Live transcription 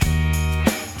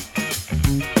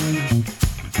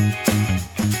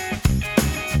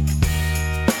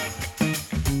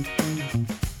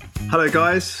Hello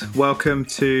guys, welcome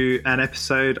to an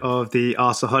episode of the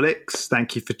Arsaholics.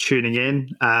 Thank you for tuning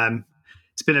in.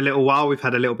 It's been a little while. We've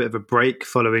had a little bit of a break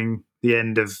following the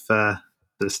end of the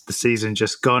season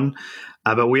just gone.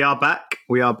 But we are back.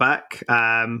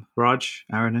 Raj,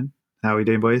 Aaron, how are we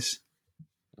doing, boys?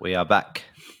 We are back.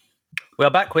 We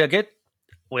are back. We are good.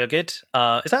 We are good. Is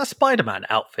that a Spider-Man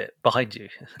outfit behind you?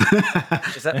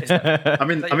 Is that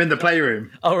I'm in the playroom.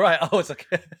 Oh, right. Oh, it's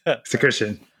okay. It's a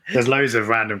cushion. There's loads of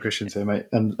random cushions here, mate,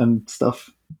 and stuff.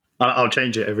 I'll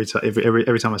change it every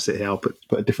time I sit here. I'll put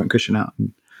a different cushion out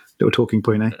and little talking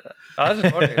point. I was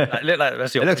just wondering.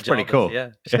 It looks pretty cool. Yeah.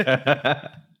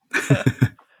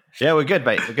 Yeah, we're good,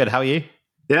 mate. We're good. How are you?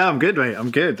 Yeah, I'm good, mate.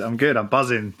 I'm good. I'm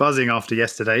buzzing after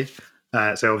yesterday.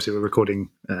 So obviously we're recording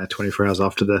 24 hours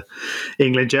after the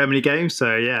England-Germany game.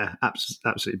 So yeah,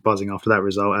 absolutely buzzing after that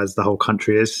result, as the whole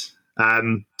country is.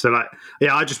 I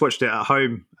just watched it at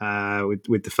home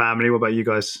with the family. What about you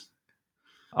guys?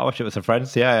 I watched it with some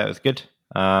friends. Yeah, it was good.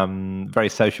 Very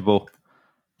sociable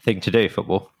thing to do,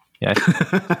 football. Yeah,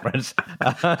 friends.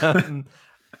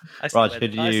 Raj,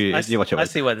 did you watch it with? I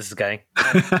see where this is going.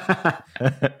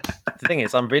 The thing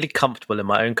is, I'm really comfortable in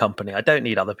my own company. I don't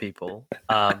need other people.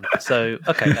 So,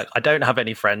 okay, look, I don't have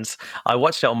any friends. I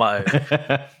watched it on my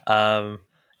own.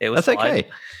 It was That's fine. okay.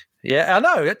 Yeah, I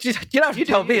know. You don't have to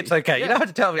tell me it's okay. You don't have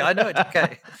to tell me. I know it's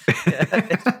okay.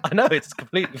 I know it's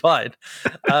completely fine.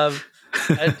 I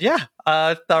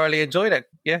thoroughly enjoyed it.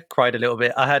 Yeah, cried a little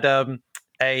bit. I had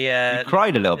You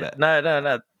cried a little bit.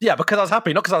 No. Yeah, because I was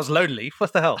happy, not because I was lonely.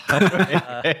 What the hell? I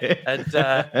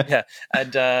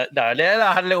had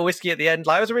a little whiskey at the end.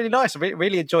 Like, it was really nice. I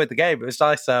really enjoyed the game. It was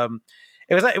nice. I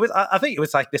think it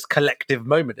was like this collective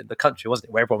moment in the country, wasn't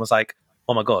it, where everyone was like,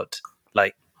 "Oh my god,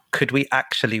 like, could we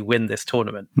actually win this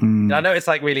tournament?" I know it's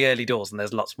like really early doors and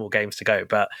there's lots more games to go,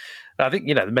 but I think,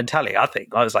 the mentality, I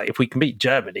was like, if we can beat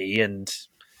Germany and,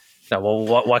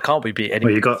 why can't we beat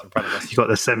anyone in front of us? You got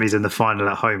the semis and the final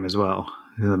at home as well.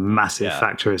 It's a massive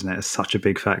factor, isn't it? It's such a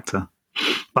big factor.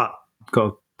 But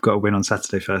got to win on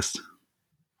Saturday first.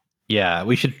 Yeah,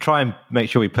 we should try and make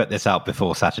sure we put this out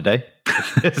before Saturday.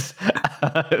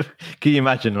 Can you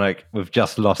imagine, like, we've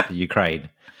just lost the Ukraine,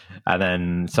 and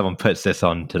then someone puts this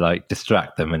on to like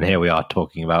distract them, and here we are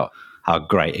talking about how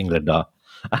great England are.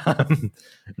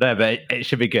 No, but it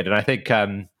should be good, and I think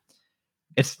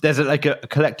there's a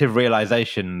collective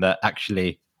realization that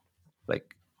actually,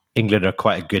 like, England are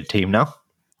quite a good team now,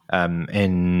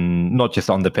 in not just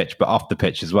on the pitch but off the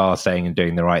pitch as well, saying and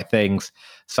doing the right things.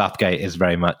 Southgate is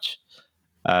very much,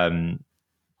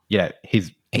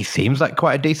 he seems like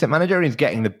quite a decent manager, and he's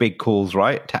getting the big calls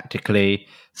right tactically,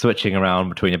 switching around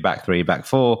between a back three, back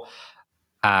four,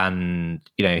 and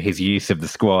his use of the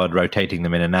squad, rotating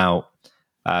them in and out.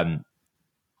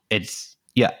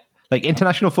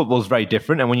 International football is very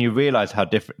different, and when you realise how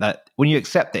different when you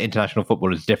accept that international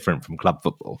football is different from club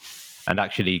football, and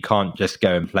actually you can't just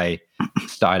go and play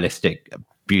stylistic,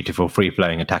 beautiful,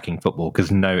 free-flowing, attacking football, because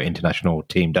no international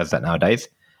team does that nowadays,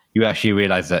 you actually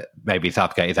realise that maybe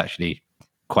Southgate is actually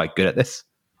quite good at this.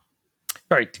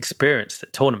 Very experienced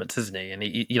at tournaments, isn't he? And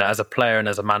he, as a player and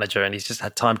as a manager, and he's just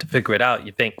had time to figure it out.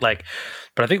 You think but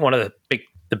I think one of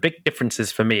the big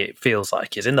differences for me, it feels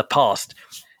like, is in the past,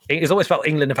 it's always felt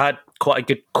England have had quite a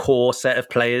good core set of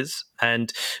players,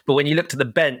 but when you look to the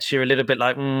bench, you're a little bit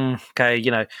like, okay,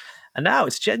 and now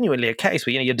it's genuinely a case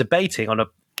where you're debating on a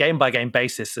game by game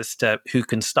basis as to who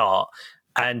can start,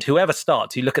 and whoever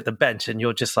starts, you look at the bench and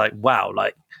you're just like, wow,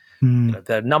 like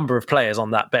the number of players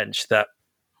on that bench that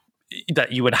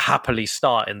you would happily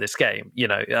start in this game,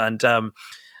 and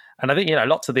I think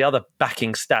lots of the other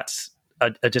backing stats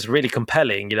are just really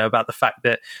compelling, about the fact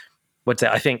that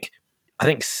I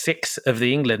think 6 of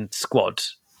the England squad,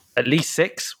 at least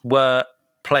 6, were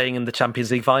playing in the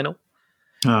Champions League final.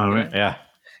 Oh, right. Yeah.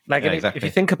 Exactly. If you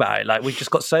think about it, like, we've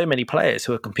just got so many players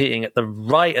who are competing at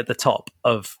the top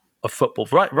of football,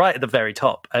 right at the very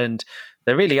top, and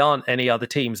there really aren't any other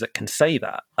teams that can say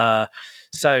that.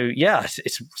 So yeah,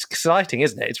 it's exciting,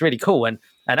 isn't it? It's really cool, and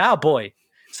our boy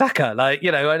Saka, I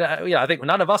think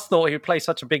none of us thought he would play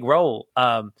such a big role.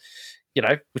 We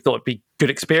thought it'd be good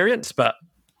experience, but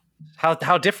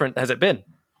how different has it been?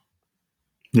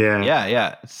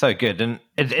 Yeah, it's so good, and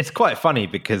it's quite funny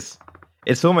because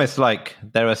it's almost like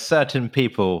there are certain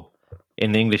people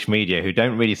in the English media who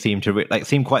don't really seem to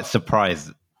seem quite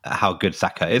surprised at how good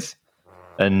Saka is,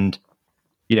 and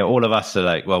all of us are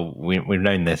like, well, we've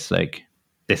known this. Like,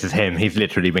 this is him. He's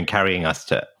literally been carrying us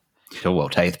to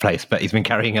 8th place, but he's been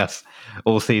carrying us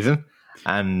all season,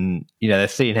 and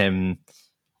they've seen him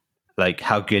like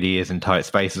how good he is in tight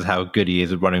spaces, how good he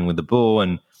is at running with the ball,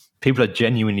 and people are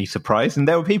genuinely surprised. And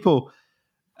there were people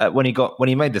when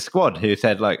he made the squad who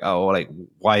said like, oh, like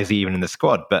why is he even in the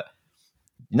squad? But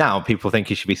now people think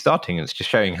he should be starting. It's just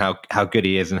showing how good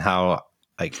he is and how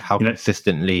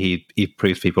consistently he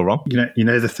proves people wrong. You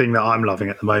know the thing that I'm loving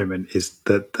at the moment is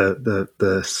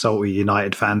the salty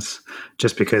United fans,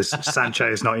 just because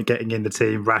Sancho is not getting in the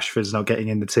team, Rashford's not getting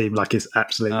in the team. Like it's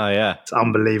absolutely, it's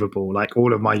unbelievable. Like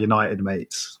all of my United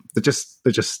mates, they're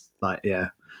just like, yeah,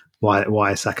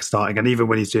 why is Saka starting? And even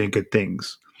when he's doing good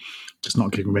things, just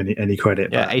not giving him any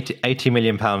credit. Yeah, £80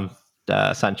 million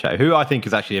Sancho, who I think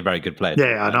is actually a very good player.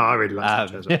 Yeah, I know. I really like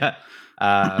Sancho as well. Yeah.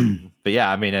 But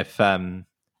yeah, I mean, if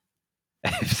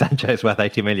Sancho is worth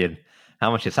 80 million,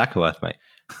 how much is Saka worth, mate?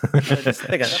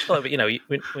 That's what,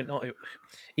 we're not,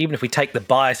 even if we take the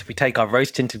bias, if we take our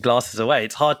rose tinted glasses away,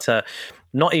 it's hard to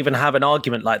not even have an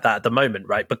argument like that at the moment,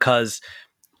 right? Because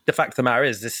the fact of the matter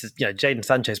is, this is, Jadon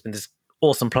Sancho has been this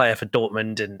awesome player for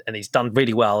Dortmund, and he's done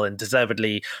really well and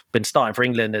deservedly been starting for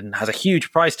England and has a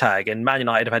huge price tag. And Man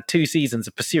United have had 2 seasons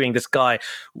of pursuing this guy.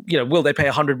 Will they pay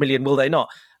 100 million? Will they not?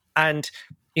 And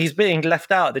he's being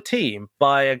left out of the team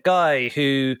by a guy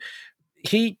who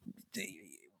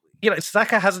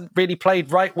Saka hasn't really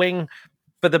played right wing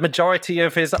for the majority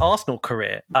of his Arsenal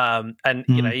career.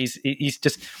 He's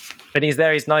just, when he's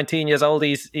there, he's 19 years old.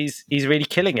 He's really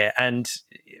killing it. And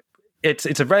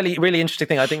it's a really, really interesting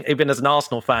thing. I think even as an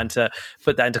Arsenal fan, to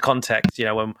put that into context,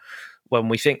 when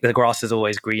we think the grass is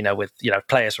always greener with,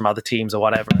 players from other teams or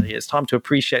whatever, it's time to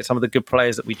appreciate some of the good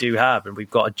players that we do have. And we've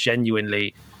got a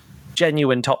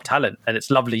genuine top talent, and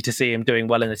it's lovely to see him doing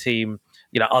well in a team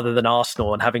other than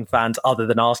Arsenal, and having fans other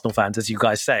than Arsenal fans, as you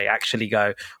guys say, actually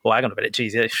go, well, hang on a minute,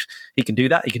 geez, he can do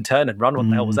that, he can turn and run, what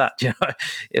the hell was that?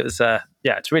 It was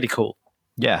it's really cool.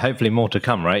 Yeah, hopefully more to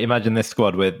come, right? Imagine this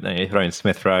squad with throwing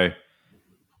Smith Rowe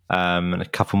and a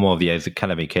couple more of the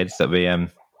academy kids. That'd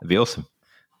be awesome.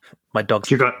 My dog's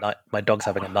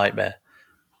having a nightmare.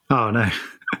 Oh no.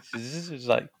 She's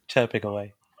like chirping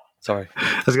away. Sorry.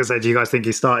 I was going to say, do you guys think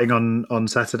he's starting on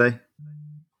Saturday?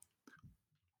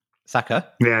 Saka?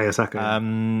 Yeah, Saka.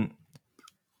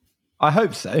 I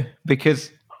hope so,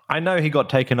 because I know he got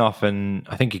taken off, and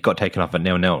I think he got taken off at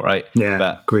 0-0, right? Yeah,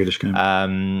 but Grealish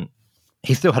game.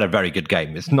 He still had a very good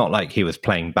game. It's not like he was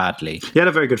playing badly. He had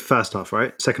a very good first half,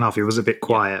 right? Second half, he was a bit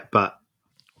quiet, but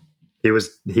he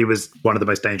was one of the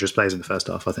most dangerous players in the first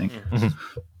half, I think. Mm-hmm.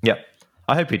 Yeah,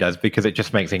 I hope he does, because it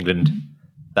just makes England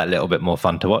that little bit more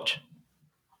fun to watch.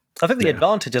 I think the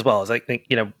advantage as well is, I think,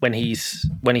 when he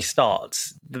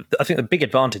starts, I think the big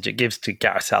advantage it gives to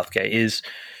Gareth Southgate is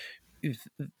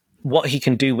what he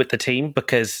can do with the team,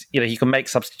 because he can make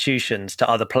substitutions to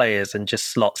other players and just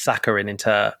slot Saka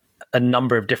into a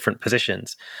number of different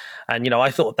positions. And I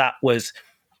thought that was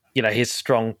his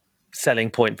strong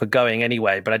selling point for going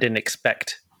anyway, but I didn't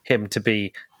expect him to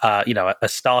be a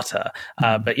starter.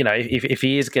 But if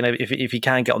he is if he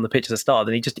can get on the pitch as a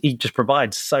starter, then he just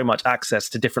provides so much access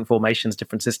to different formations,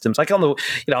 different systems. Like on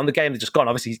the game that just gone,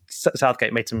 obviously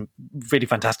Southgate made some really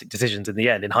fantastic decisions in the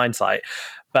end, in hindsight.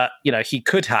 But he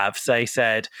could have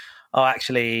said, "Oh,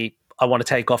 actually, I want to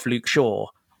take off Luke Shaw,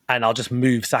 and I'll just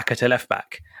move Saka to left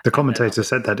back." The commentator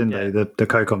said that, didn't they? The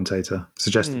co-commentator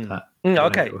suggested that.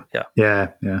 Okay, yeah.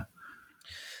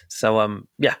 So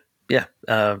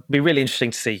be really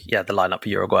interesting to see the lineup for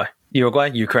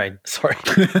Ukraine. Sorry,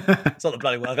 it's not the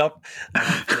bloody World Cup.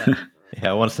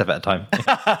 Yeah, one step at a time.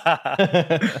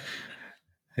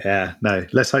 Yeah, no.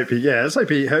 Let's hope he.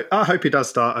 I hope he does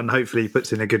start, and hopefully he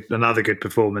puts in another good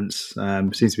performance.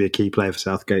 Seems to be a key player for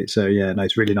Southgate. So yeah, no,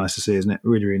 it's really nice to see, isn't it?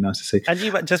 Really, really nice to see. And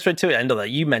you just to end on that,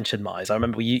 you mentioned Mize. I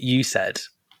remember you said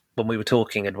when we were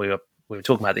talking, and we were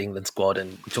talking about the England squad,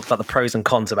 and we talked about the pros and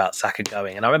cons about Saka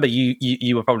going. And I remember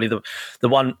you were probably the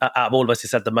one out of all of us who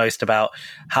said the most about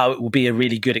how it will be a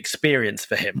really good experience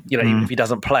for him, even if he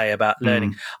doesn't play, about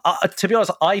learning. To be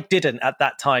honest, I didn't at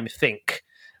that time think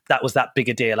that was that big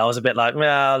a deal. I was a bit like,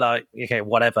 well, like, okay,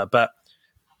 whatever. But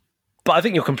I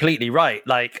think you're completely right.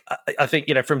 Like, I think,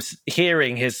 from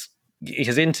hearing his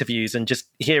interviews and just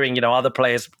hearing, other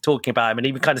players talking about him, and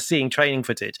even kind of seeing training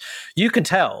footage, you can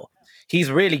tell he's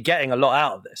really getting a lot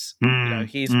out of this.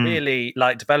 He's really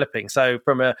developing. So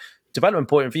from a development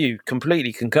point of view,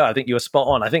 completely concur. I think you were spot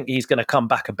on. I think he's going to come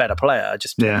back a better player. I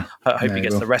just hope he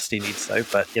gets the rest he needs.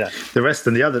 But the rest,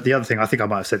 and the other thing, I think I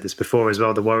might have said this before as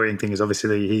well. The worrying thing is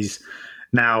obviously he's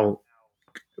now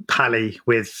pally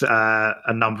with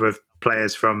a number of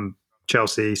players from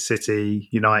Chelsea, City,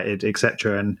 United,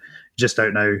 etc., and just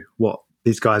don't know what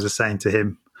these guys are saying to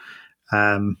him.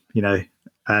 And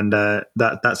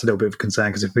that's a little bit of a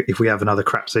concern, because if we have another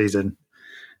crap season,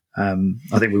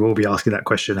 I think we will be asking that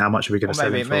question: how much are we going to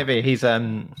sell him for? Maybe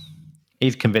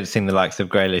he's convincing the likes of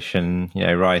Grealish and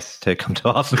Rice to come to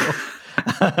Arsenal.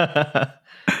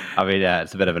 I mean, yeah,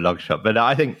 it's a bit of a long shot, but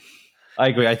I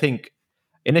agree. I think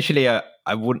initially I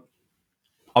wouldn't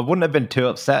have been too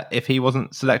upset if he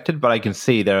wasn't selected, but I can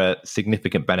see there are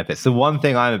significant benefits. The one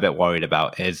thing I'm a bit worried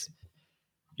about is,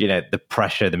 the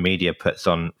pressure the media puts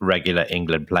on regular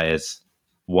England players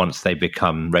once they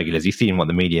become regulars. You've seen what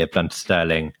the media have done to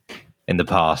Sterling in the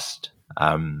past.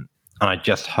 And I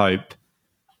just hope,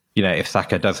 if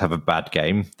Saka does have a bad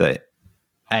game, that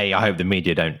I hope the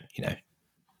media don't,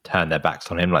 turn their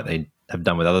backs on him like they have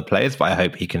done with other players, but I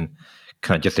hope he can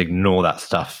kind of just ignore that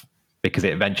stuff, because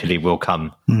it eventually will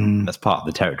come as part of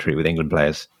the territory with England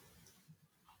players.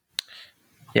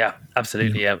 Yeah,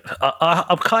 absolutely. Yeah.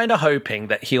 I'm kind of hoping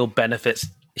that he will benefit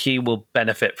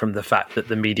from the fact that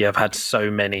the media have had so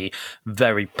many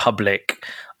very public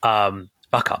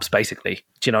fuck-ups, basically.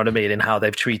 Do you know what I mean? In how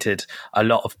they've treated a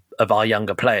lot of our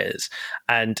younger players.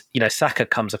 And, Saka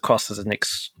comes across as an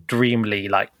extremely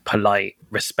polite,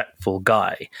 respectful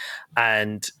guy.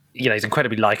 And, he's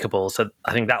incredibly likable. So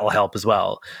I think that will help as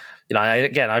well. I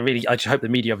just hope the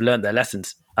media have learned their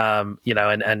lessons, and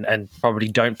probably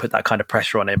don't put that kind of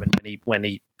pressure on him. And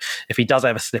if he does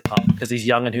ever slip up, because he's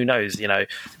young and who knows,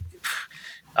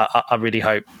 I really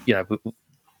hope,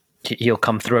 he'll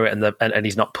come through it and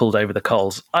he's not pulled over the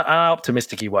coals. I'm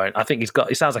optimistic he won't. I think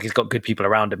it sounds like he's got good people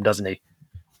around him, doesn't he?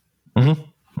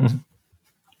 Mm-hmm. Mm-hmm.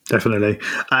 Definitely.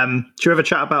 Do you ever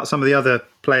chat about some of the other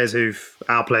players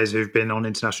our players who've been on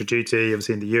international duty,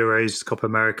 obviously in the Euros, Copa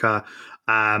America?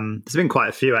 There's been quite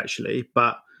a few actually,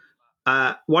 but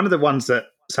one of the ones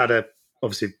that's had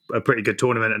obviously a pretty good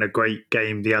tournament and a great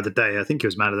game the other day, I think he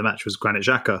was man of the match, was Granit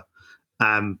Xhaka.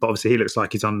 But obviously he looks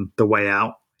like he's on the way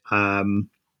out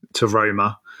to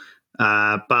Roma.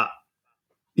 But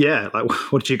yeah,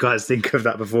 what did you guys think of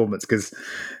that performance? Because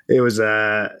it was,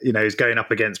 he's going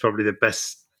up against probably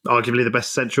arguably the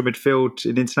best central midfield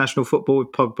in international football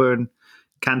with Pogba and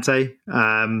Kante.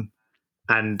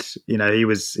 And he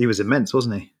was immense,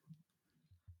 wasn't he?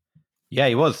 Yeah,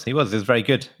 he was. He was very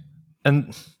good.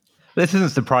 And this isn't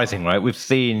surprising, right?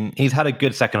 He's had a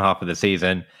good second half of the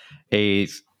season.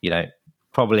 He's,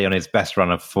 probably on his best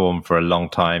run of form for a long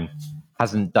time.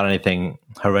 Hasn't done anything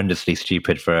horrendously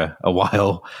stupid for a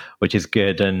while, which is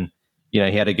good. And, he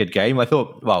had a good game. I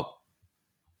thought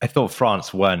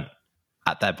France weren't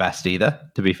at their best either,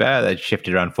 to be fair. They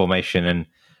shifted around formation and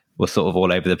were sort of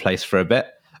all over the place for a bit.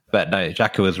 But no,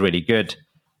 Xhaka was really good.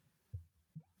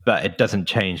 But it doesn't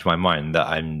change my mind that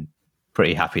I'm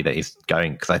pretty happy that he's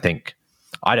going, because I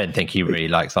don't think he really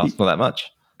likes Arsenal that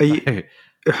much. Are you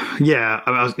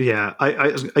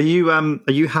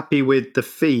happy with the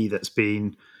fee that's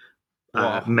been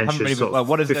mentioned?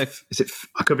 What is it? Is it?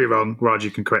 I could be wrong. Raj,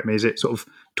 you can correct me. Is it sort of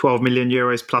 12 million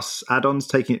euros plus add-ons,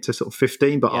 taking it to sort of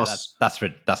 15? But that's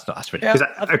ridiculous. Yeah,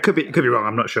 I could be wrong.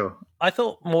 I'm not sure. I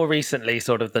thought more recently,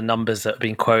 sort of the numbers that have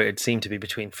been quoted seem to be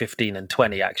between 15 and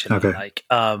 20. Actually, okay.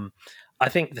 I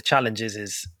think the challenge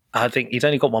is I think he's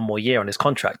only got one more year on his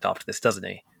contract after this, doesn't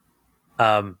he?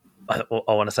 I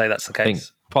want to say that's the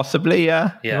case. Possibly,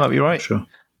 yeah. You might be right. Sure.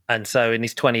 And so, and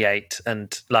he's 28,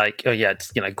 and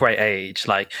it's great age.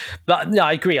 But no,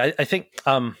 I agree. I think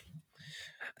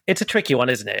it's a tricky one,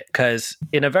 isn't it? Because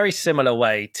in a very similar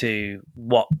way to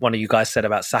what one of you guys said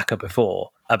about Saka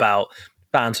before, about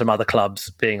fans from other clubs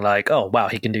being like, "Oh, wow,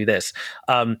 he can do this."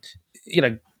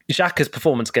 Xhaka's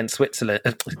performance against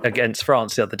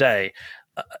France the other day,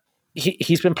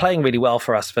 he's been playing really well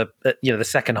for us for the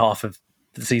second half of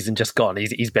the season just gone.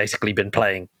 He's basically been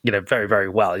playing very, very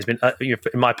well. He's been in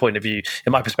my point of view,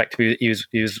 in my perspective, he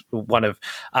was one of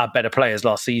our better players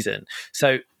last season.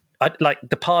 So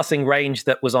the passing range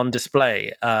that was on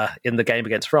display in the game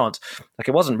against France,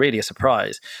 it wasn't really a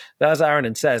surprise. But as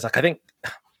Aaron says, I think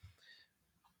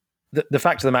the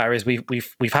fact of the matter is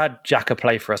we've had Xhaka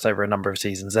play for us over a number of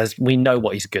seasons. We know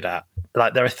what he's good at.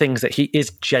 There are things that he is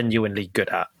genuinely good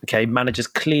at. Okay, managers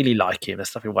clearly like him and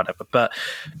stuff and whatever, but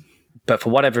for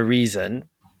whatever reason,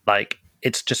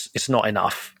 it's not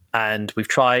enough. And we've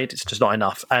tried; it's just not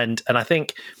enough. And I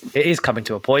think it is coming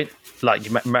to a point, like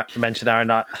you mentioned,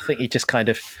 Aaron. I think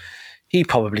he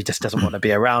probably just doesn't want to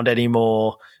be around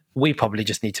anymore. We probably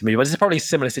just need to move on. It's probably a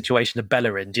similar situation to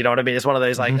Bellerin. Do you know what I mean? It's one of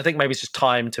those, I think maybe it's just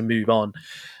time to move on.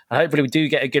 And hopefully we do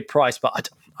get a good price, but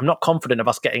I'm not confident of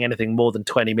us getting anything more than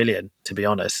 20 million, to be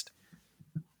honest.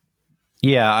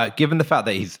 Yeah, given the fact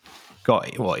that he's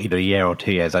got either a year or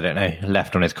 2 years, I don't know,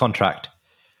 left on his contract,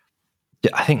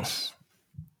 I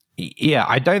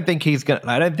don't think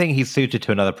he's suited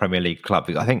to another Premier League club.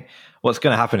 I think what's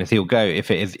going to happen is he'll go, if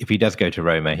he does go to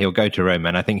Roma, he'll go to Roma,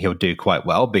 and I think he'll do quite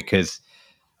well, because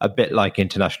a bit like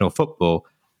international football,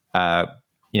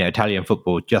 Italian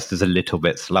football just is a little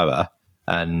bit slower,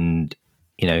 and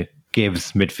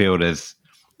gives midfielders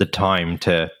the time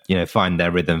to find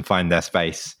their rhythm, find their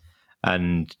space,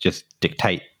 and just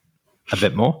dictate a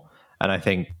bit more. And I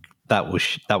think that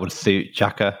would suit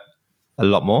Xhaka a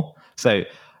lot more. So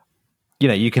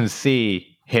you can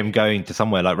see him going to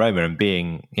somewhere like Roma and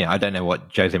being, I don't know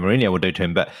what Jose Mourinho will do to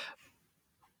him, but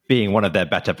being one of their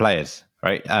better players,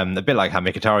 right? A bit like how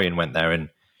Mkhitaryan went there and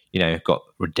got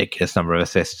ridiculous number of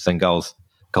assists and goals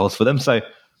for them. So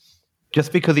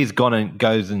just because he's gone and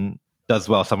goes and does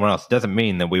well somewhere else doesn't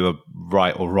mean that we were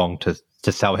right or wrong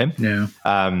to sell him. Yeah.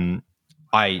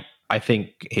 I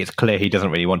think it's clear he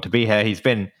doesn't really want to be here. He's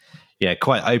been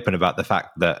quite open about the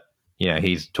fact that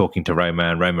he's talking to Roma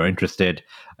and Roma are interested.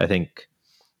 I think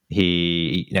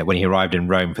he when he arrived in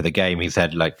Rome for the game, he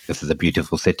said, like, this is a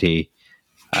beautiful city,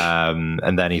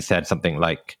 and then he said something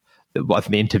like, what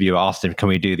the interviewer asked him, can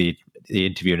we do the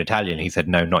interview in Italian? He said,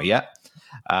 no, not yet.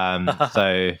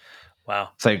 So wow.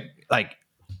 So like,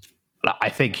 I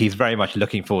think he's very much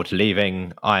looking forward to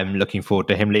leaving. I'm looking forward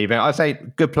to him leaving. I'd say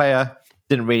good player,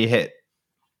 didn't really hit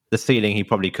the ceiling he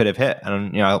probably could have hit,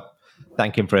 and I'll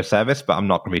thank him for his service, but I'm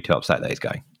not going to be too upset that he's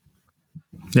going.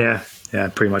 Yeah,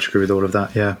 pretty much agree with all of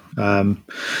that. Yeah. And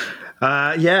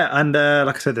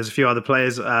like I said, there's a few other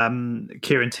players.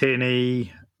 Kieran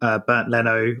Tierney, Bernd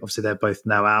Leno, obviously they're both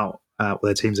now out.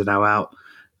 Their teams are now out,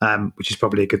 which is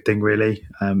probably a good thing, really,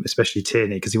 especially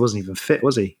Tierney, because he wasn't even fit,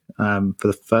 was he, for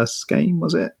the first game,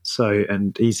 was it? So,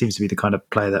 and he seems to be the kind of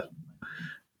player that,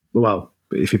 well,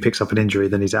 if he picks up an injury,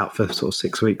 then he's out for sort of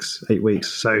 6 weeks, 8 weeks.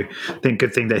 So I think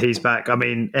good thing that he's back. I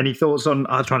mean, any thoughts on,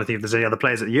 I'm trying to think if there's any other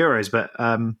players at the Euros, but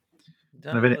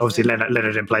obviously Leonard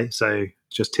didn't play, so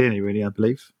it's just Tierney, really, I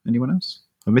believe. Anyone else?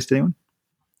 I missed anyone?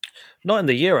 Not in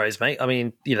the Euros, mate. I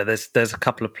mean, there's a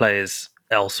couple of players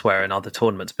elsewhere in other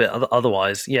tournaments, but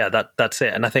otherwise, that's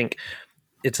it. And I think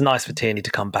it's nice for Tierney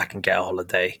to come back and get a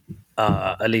holiday,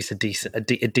 at least a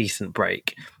decent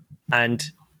break, and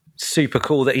super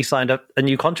cool that he signed up a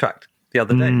new contract the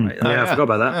other day. Right? I forgot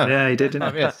about that. Yeah, he did,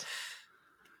 didn't he? Yes.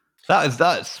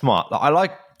 That's smart. I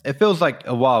like. It feels like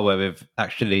a while where we've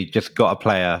actually just got a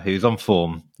player who's on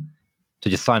form to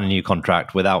just sign a new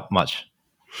contract without much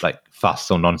like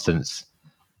fuss or nonsense,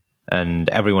 and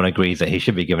everyone agrees that he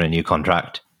should be given a new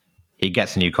contract. He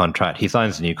gets a new contract, he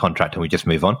signs a new contract, and we just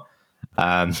move on.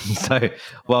 So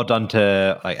well done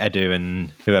to like Edu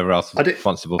and whoever else was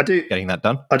responsible for getting that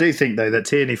done. I do think, though, that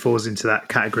Tierney falls into that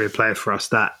category of player for us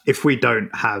that if we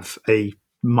don't have a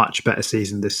much better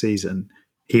season this season,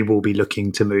 he will be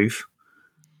looking to move.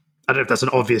 I don't know if that's an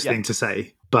obvious thing to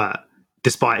say, but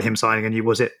despite him signing a new,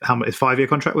 was it how much? 5-year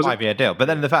contract, was it? 5-year deal. But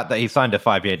then the fact that he signed a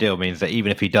 5-year deal means that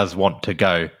even if he does want to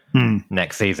go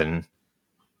next season,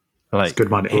 like, it's good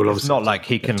money. It's not like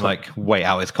he can like wait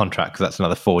out his contract because that's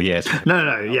another 4 years. No.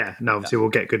 Obviously we'll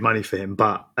get good money for him,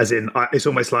 but as in, it's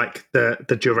almost like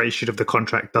the duration of the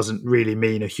contract doesn't really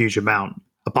mean a huge amount,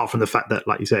 apart from the fact that,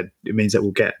 like you said, it means that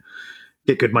we'll get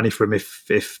good money for him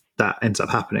if that ends up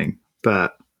happening.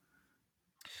 But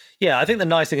yeah, I think the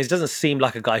nice thing is, it doesn't seem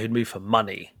like a guy who'd move for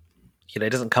money. It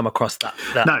doesn't come across that.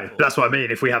 No, that's what I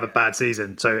mean. If we have a bad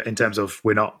season, so in terms of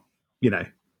we're not,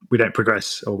 we don't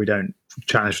progress or we don't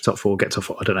challenge for top 4, get top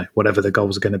 4, I don't know, whatever the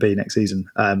goals are going to be next season,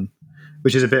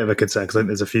 which is a bit of a concern because I think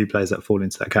there's a few players that fall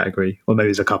into that category, or maybe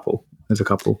there's a couple.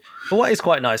 But what is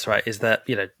quite nice, right, is that,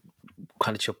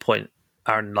 kind of to your point,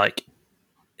 Aaron, like,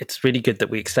 it's really good that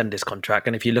we extend this contract.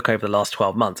 And if you look over the last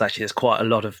 12 months, actually, there's quite a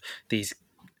lot of these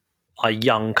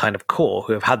young kind of core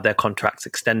who have had their contracts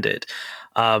extended.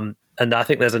 And I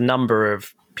think there's a number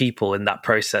of people in that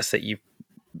process that you've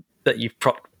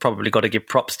probably got to give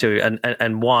props to.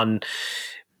 And one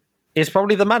is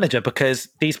probably the manager, because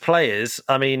these players,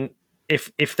 I mean,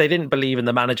 if they didn't believe in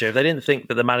the manager, if they didn't think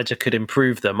that the manager could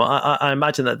improve them, I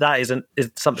imagine that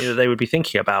is something that they would be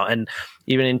thinking about. And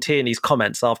even in Tierney's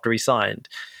comments after he signed,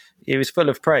 he was full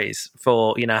of praise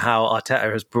for, how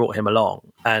Arteta has brought him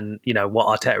along and, what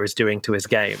Arteta is doing to his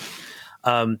game.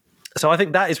 So I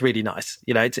think that is really nice.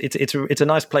 It's a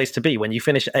nice place to be when you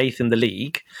finish 8th in the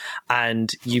league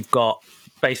and you've got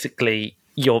basically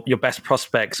your best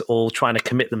prospects all trying to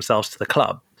commit themselves to the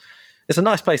club. It's a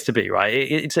nice place to be, right?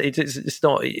 It's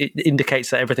not. It indicates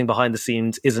that everything behind the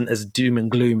scenes isn't as doom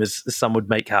and gloom as some would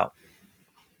make out.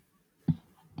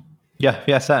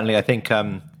 Yeah, certainly. I think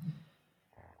I'm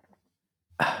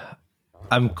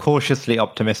cautiously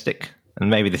optimistic, and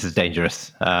maybe this is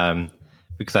dangerous.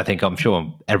 Because I'm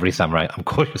sure every samurai, I'm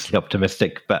cautiously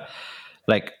optimistic, but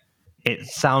like it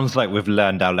sounds like we've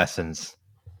learned our lessons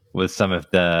with some of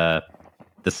the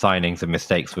signings and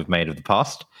mistakes we've made of the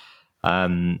past.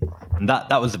 And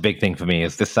that was a big thing for me,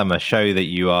 is this summer show that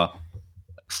you are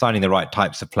signing the right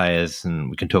types of players, and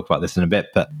we can talk about this in a bit,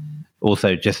 but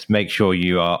also just make sure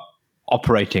you are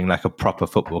operating like a proper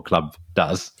football club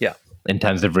does. Yeah. In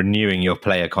terms of renewing your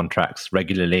player contracts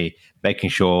regularly, making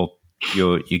sure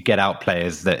you get out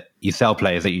players, that you sell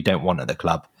players that you don't want at the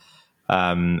club.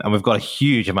 And we've got a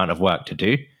huge amount of work to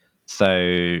do.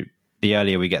 So the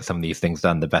earlier we get some of these things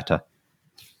done, the better.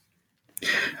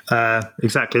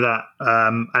 Exactly that.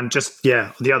 And just,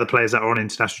 the other players that are on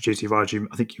international duty, Raj,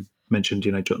 I think you mentioned,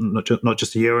 not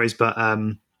just the Euros, but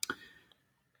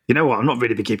you know what? I'm not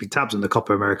really been keeping tabs on the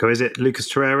Copa America. Is it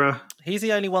Lucas Torreira? He's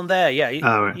the only one there. Yeah,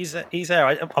 right. He's there.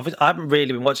 I haven't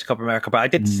really been watching Copa America, but I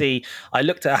did see. I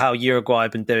looked at how Uruguay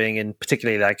have been doing, and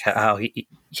particularly like how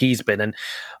he's been, and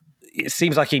it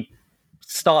seems like he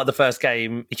started the first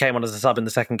game. He came on as a sub in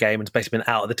the second game, and has basically been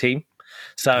out of the team.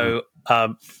 So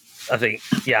I think,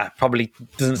 probably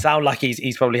doesn't sound like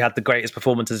he's probably had the greatest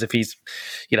performances if he's,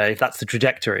 if that's the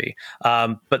trajectory.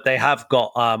 But they have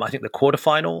got, I think, the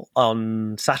quarterfinal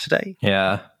on Saturday.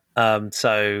 Yeah.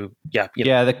 So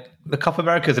the Copa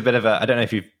America is a bit of a, I don't know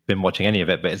if you've been watching any of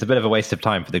it, but it's a bit of a waste of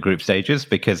time for the group stages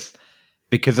because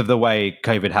of the way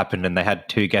COVID happened and they had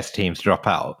 2 guest teams drop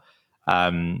out.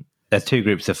 There's 2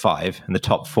 groups of 5 and the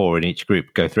top 4 in each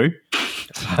group go through.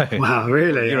 So, wow,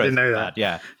 really? I didn't know that.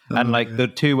 Yeah. And the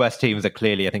 2 worst teams are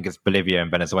clearly, I think it's Bolivia and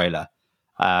Venezuela.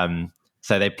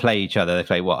 So they play each other. They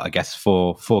play, I guess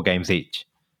 4 games each.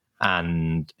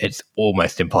 And it's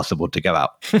almost impossible to go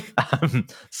out.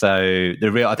 So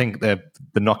I think the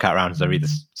knockout rounds are either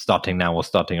starting now or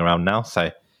starting around now.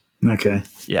 So okay.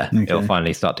 It'll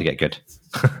finally start to get good.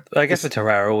 I guess for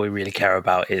Torreira, all we really care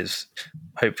about is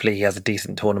hopefully he has a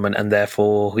decent tournament and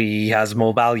therefore he has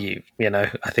more value.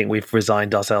 I think we've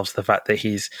resigned ourselves to the fact that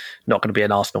he's not going to be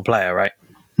an Arsenal player, right?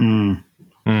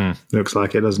 Looks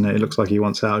like it, doesn't it? It looks like he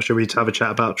wants out. Should we have a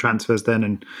chat about transfers then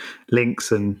and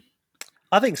links and...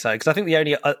 I think so, because I think the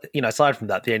only, aside from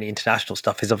that, the only international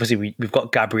stuff is obviously we've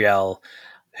got Gabriel,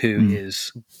 who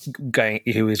is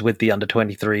with the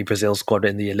under-23 Brazil squad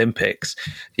in the Olympics.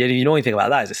 The only annoying thing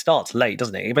about that is it starts late,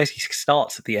 doesn't it? It basically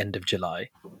starts at the end of July.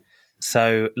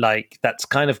 So, that's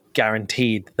kind of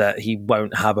guaranteed that he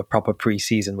won't have a proper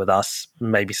pre-season with us,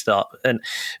 maybe start and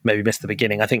maybe miss the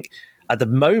beginning. I think at the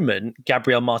moment,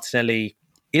 Gabriel Martinelli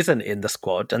isn't in the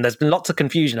squad, and there's been lots of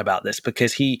confusion about this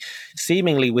because he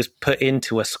seemingly was put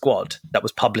into a squad that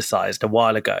was publicized a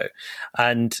while ago,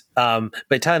 and but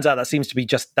it turns out that seems to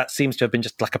have been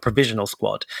just like a provisional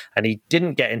squad, and he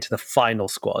didn't get into the final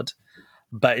squad.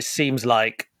 But it seems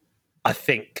like, I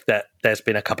think that there's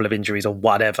been a couple of injuries or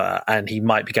whatever, and he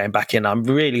might be going back in. I'm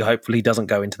really hopeful he doesn't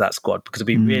go into that squad because it'd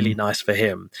be really nice for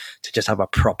him to just have a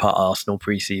proper Arsenal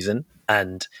preseason.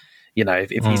 And if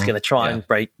he's going to try and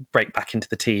break back into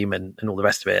the team and all the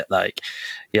rest of it,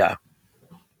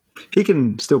 he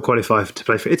can still qualify to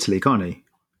play for Italy, can't he?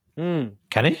 Can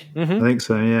he? Mm-hmm. I think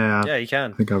so. Yeah, he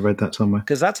can. I think I read that somewhere.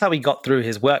 Because that's how he got through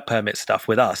his work permit stuff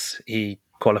with us. He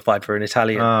qualified for an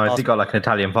Italian. Oh, has he got like an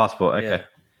Italian passport? Okay,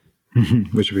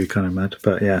 which would be kind of mad,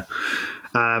 but yeah.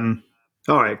 All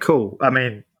right, cool. I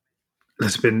mean,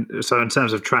 there's been in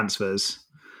terms of transfers,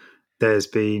 there's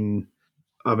been.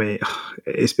 I mean,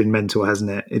 it's been mental,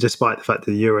 hasn't it? Despite the fact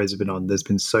that the Euros have been on, there's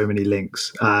been so many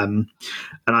links. And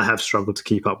I have struggled to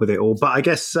keep up with it all. But I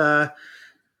guess, do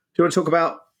you want to talk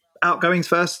about outgoings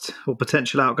first, or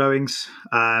potential outgoings?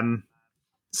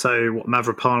 So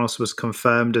Mavropanos was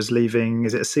confirmed as leaving,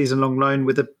 is it a season-long loan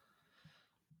with an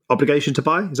obligation to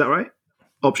buy? Is that right?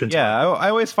 Option to buy. I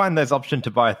always find those option to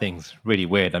buy things really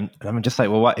weird. I'm just like,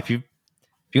 well, what if you've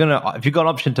got an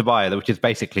option to buy, which is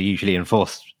basically usually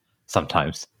enforced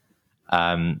sometimes,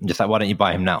 just like, why don't you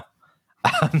buy him now?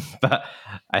 But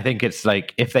I think it's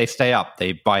like, if they stay up,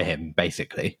 they buy him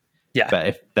basically. Yeah. But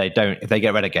if they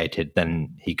get relegated,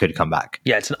 then he could come back.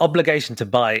 Yeah, it's an obligation to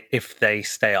buy if they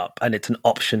stay up, and it's an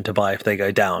option to buy if they go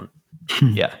down.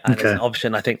 Yeah. And it's an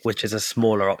option, I think, which is a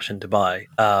smaller option to buy.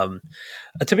 To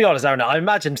be honest, Aaron, I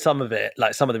imagine some of it,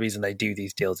 like some of the reason they do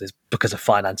these deals is because of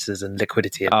finances and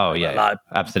liquidity. And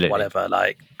absolutely. Whatever,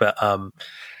 but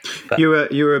you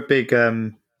were a big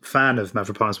fan of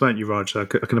Mavropanos, weren't you, Raj? I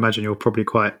can imagine you're probably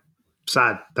quite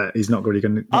sad that he's not really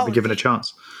going to be given a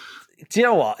chance. Do you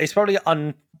know what? It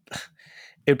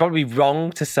would probably be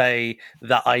wrong to say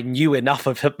that I knew enough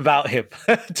about him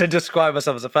to describe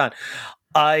myself as a fan.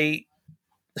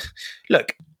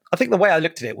 I think the way I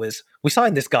looked at it was we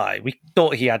signed this guy. We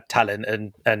thought he had talent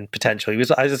and potential. He was,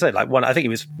 as I said, like one. I think he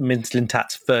was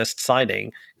Mislintat's first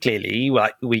signing. Clearly,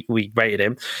 like we rated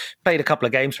him. Played a couple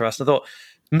of games for us. I thought,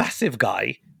 massive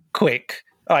guy, quick.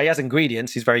 Oh, he has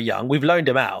ingredients. He's very young. We've loaned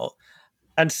him out,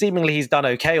 and seemingly he's done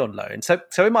okay on loan. So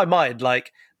in my mind,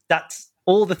 like that's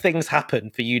all the things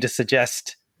happen for you to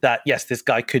suggest that yes, this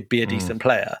guy could be a decent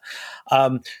player.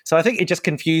 So I think it just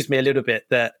confused me a little bit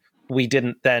that we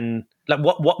didn't then, like,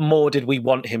 what more did we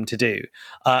want him to do?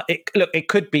 It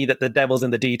could be that the devil's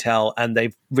in the detail and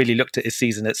they've really looked at his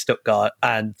season at Stuttgart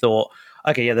and thought,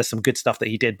 okay, yeah, there's some good stuff that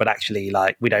he did, but actually,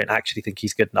 like, we don't actually think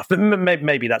he's good enough. But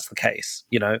maybe that's the case,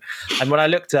 you know? And when I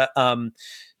looked at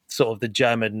sort of the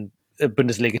German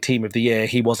Bundesliga team of the year,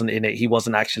 he wasn't in it. He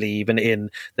wasn't actually even in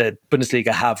the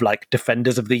Bundesliga have like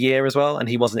defenders of the year as well, and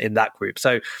he wasn't in that group.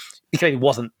 So he clearly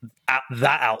wasn't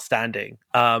that outstanding.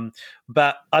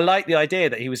 But I like the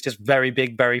idea that he was just very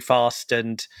big, very fast,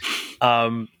 and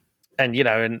you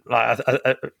know, and like,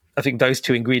 I think those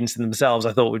two ingredients in themselves,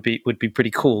 I thought would be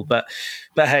pretty cool. But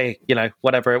hey, you know,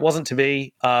 whatever. It wasn't to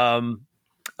be.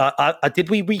 Did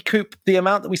we recoup the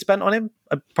amount that we spent on him?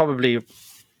 Probably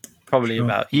sure.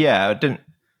 About. Yeah, I didn't.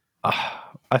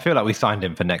 I feel like we signed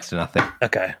him for next to nothing.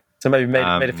 Okay, so maybe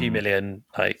made a few million,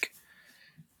 like.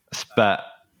 But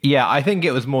yeah, I think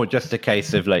it was more just a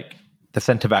case of like the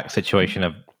centre back situation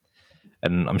of,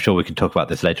 and I'm sure we can talk about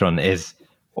this later on, is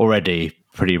already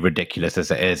pretty ridiculous as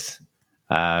it is,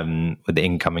 with the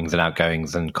incomings and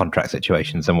outgoings and contract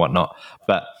situations and whatnot.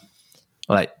 But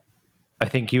like, I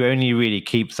think you only really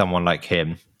keep someone like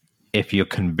him if you're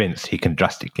convinced he can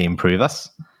drastically improve us.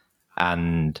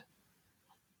 And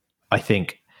I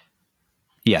think,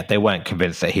 yeah, they weren't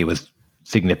convinced that he was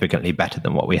significantly better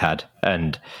than what we had.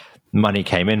 And money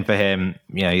came in for him.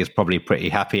 You know, he was probably pretty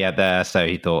happy out there. So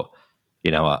he thought,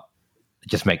 you know what, it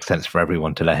just makes sense for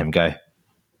everyone to let him go.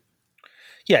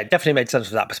 Yeah, it definitely made sense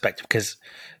from that perspective because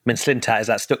Mislintat is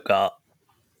at Stuttgart.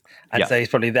 And so he's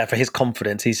probably there for his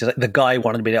confidence. He's just like, the guy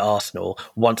wanted me at Arsenal,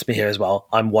 wants me here as well.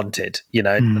 I'm wanted, you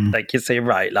know, like you say,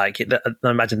 right. Like, I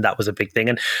imagine that was a big thing.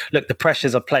 And look, the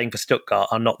pressures of playing for Stuttgart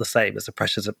are not the same as the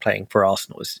pressures of playing for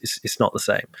Arsenal. It's not the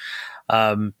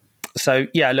same. So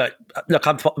yeah, look,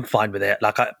 I'm fine with it.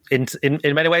 Like, in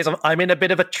many ways, I'm in a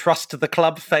bit of a trust the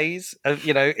club phase,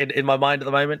 you know, in my mind at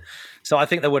the moment. So I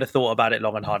think they would have thought about it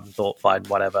long and hard and thought, fine,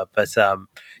 whatever. But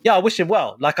yeah, I wish him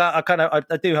well. Like, I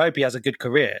do hope he has a good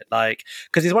career. Like,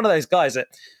 because he's one of those guys that,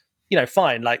 you know,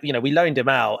 fine. Like, you know, we loaned him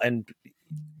out, and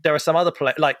there are some other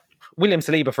players, like William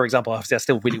Saliba, for example. Obviously, I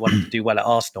still really wanted to do well at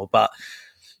Arsenal, but.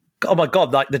 Oh my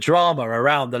God, like the drama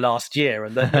around the last year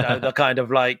and the, you know, the kind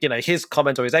of like, you know, his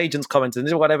comments or his agent's comments and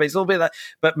whatever, it's all a bit like,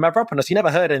 but Mavropanos, you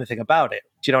never heard anything about it.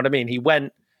 Do you know what I mean? He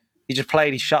went, he just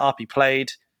played, he shut up, he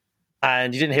played,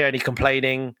 and you didn't hear any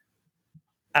complaining,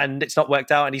 and it's not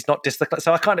worked out, and he's not so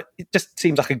it just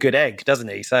seems like a good egg, doesn't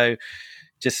he? So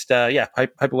just, yeah, hope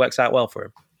it works out well for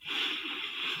him.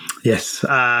 Yes.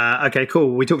 Okay,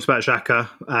 cool. We talked about Xhaka,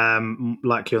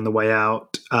 likely on the way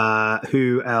out.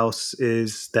 Who else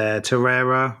is there?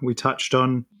 Torreira, we touched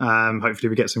on. Hopefully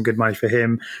we get some good money for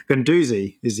him.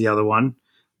 Guendouzi is the other one.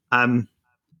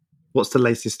 What's the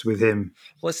latest with him?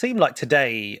 Well, it seemed like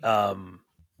today,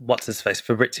 what's his face,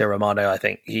 Fabrizio Romano, I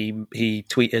think he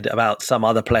tweeted about some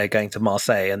other player going to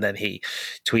Marseille, and then he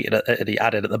tweeted, he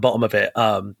added at the bottom of it,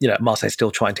 you know, Marseille's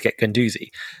still trying to get Guendouzi.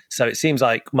 So it seems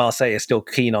like Marseille is still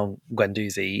keen on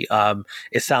Guendouzi.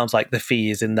 It sounds like the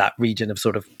fee is in that region of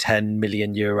sort of 10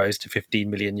 million euros to 15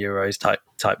 million euros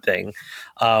type thing.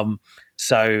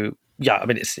 So yeah, I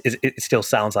mean, it still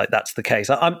sounds like that's the case.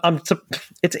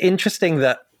 It's interesting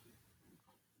that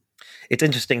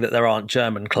there aren't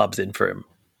German clubs in for him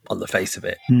on the face of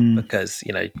it, because,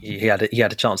 you know, he had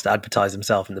a chance to advertise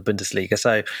himself in the Bundesliga.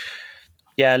 So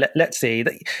yeah, let's see.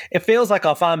 It feels like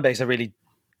our fan base are really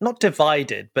not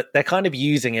divided, but they're kind of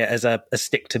using it as a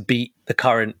stick to beat the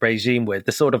current regime with.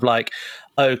 They're sort of like,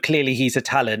 oh, clearly he's a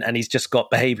talent and he's just got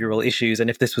behavioural issues, and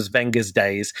if this was Wenger's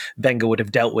days, Wenger would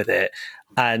have dealt with it.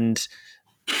 And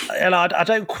I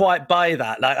don't quite buy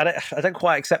that. Like, I don't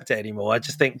quite accept it anymore. I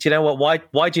just think, do you know what?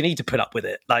 Why do you need to put up with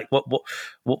it? Like,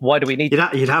 why do we need?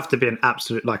 You'd have to be an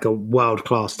absolute, like, a world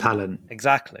class talent,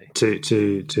 exactly, to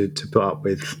put up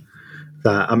with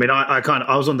that. I mean,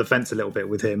 I was on the fence a little bit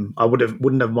with him. I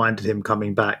wouldn't have minded him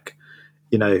coming back,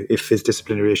 you know, if his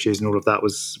disciplinary issues and all of that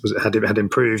had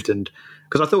improved, and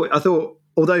because I thought.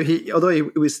 Although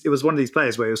it was one of these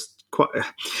players where it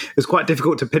was quite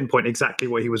difficult to pinpoint exactly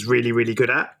what he was really, really good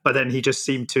at, but then he just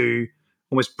seemed to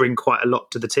almost bring quite a lot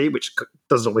to the team, which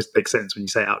doesn't always make sense when you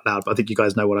say it out loud, but I think you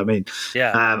guys know what I mean.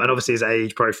 Yeah. And obviously his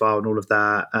age profile and all of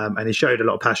that. And he showed a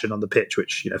lot of passion on the pitch,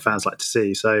 which, fans like to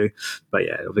see. So, but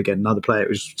yeah, again, another player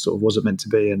which sort of wasn't meant to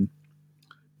be. And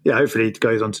yeah, hopefully he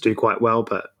goes on to do quite well,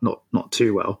 but not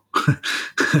too well.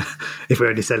 If we're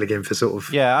only selling him for sort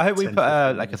of... Yeah, I hope we put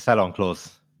a sell-on clause.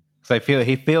 So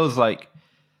he feels like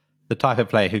the type of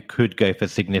player who could go for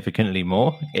significantly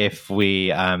more if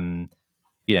we,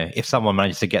 if someone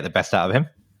manages to get the best out of him.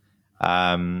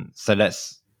 I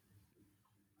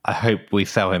hope we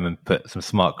sell him and put some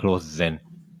smart clauses in.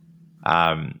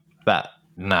 But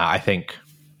no, I think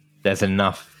there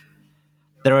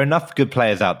are enough good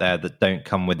players out there that don't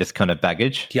come with this kind of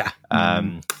baggage. Yeah.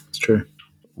 It's true.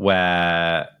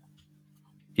 Where,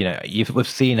 we've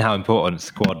seen how important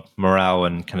squad morale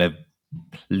and kind of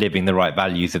living the right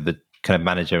values of the kind of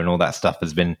manager and all that stuff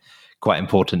has been quite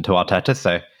important to Arteta.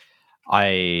 So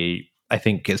I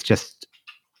think it's just,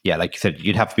 like you said,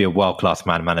 you'd have to be a world-class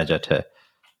manager to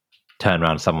turn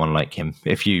around someone like him,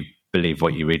 if you believe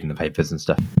what you read in the papers and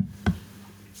stuff.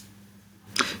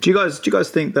 Do you guys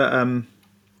think that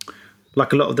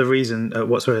like a lot of the reason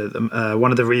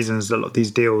one of the reasons that a lot of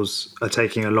these deals are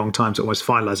taking a long time to almost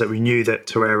finalise, that we knew that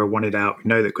Torreira wanted out, we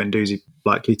know that Guendouzi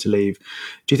likely to leave.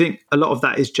 Do you think a lot of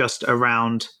that is just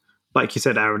around, like you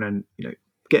said, Aaron, and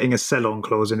getting a sell-on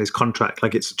clause in his contract?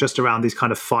 Like it's just around these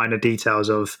kind of finer details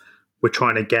of we're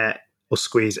trying to get or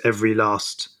squeeze every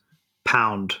last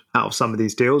pound out of some of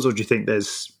these deals, or do you think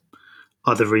there's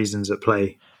other reasons at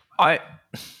play? I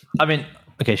mean,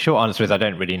 okay, short answer is I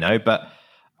don't really know, but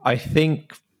I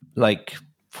think, like,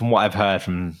 from what I've heard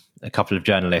from a couple of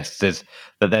journalists, is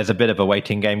that there's a bit of a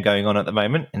waiting game going on at the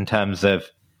moment in terms of,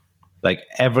 like,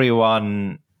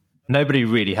 nobody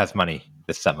really has money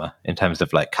this summer in terms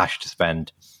of, like, cash to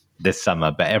spend this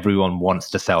summer, but everyone wants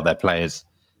to sell their players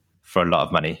for a lot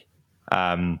of money.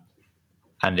 And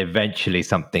eventually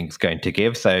something's going to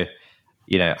give. So,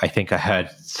 I think I heard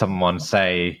someone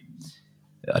say,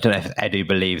 I don't know if Edu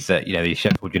believes that, these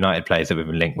Sheffield United players that we've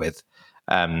been linked with,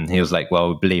 he was like,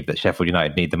 well, we believe that Sheffield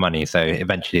United need the money, so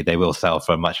eventually they will sell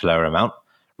for a much lower amount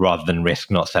rather than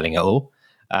risk not selling at all.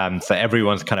 So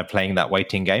everyone's kind of playing that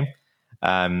waiting game.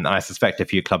 And I suspect a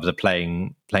few clubs are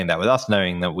playing that with us,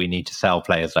 knowing that we need to sell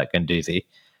players like Guendouzi.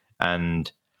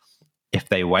 And if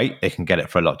they wait, they can get it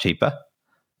for a lot cheaper,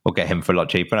 or get him for a lot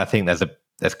cheaper. And I think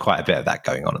there's quite a bit of that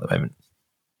going on at the moment.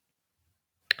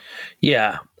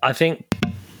 Yeah, I think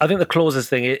the clauses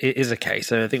thing is a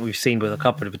case. And I think we've seen with a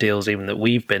couple of deals even that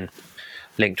we've been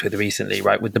linked with recently,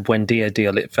 right? With the Buendia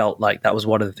deal, it felt like that was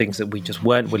one of the things that we just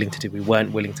weren't willing to do. We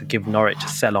weren't willing to give Norwich a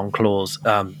sell-on clause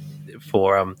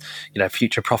for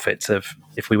future profits of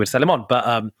if we would sell him on.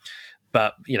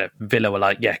 But Villa were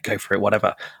like, yeah, go for it,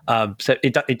 whatever. So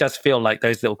it does feel like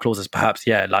those little clauses, perhaps,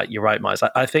 like you're right, Miles.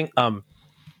 I think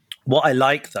what I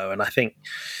like, though, and I think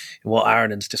what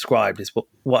Aaron has described is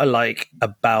what I like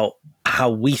about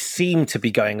how we seem to be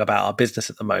going about our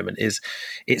business at the moment is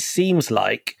it seems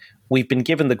like we've been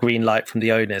given the green light from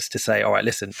the owners to say, all right,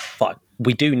 listen, fine,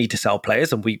 we do need to sell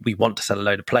players and we want to sell a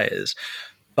load of players,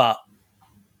 but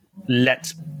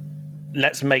let's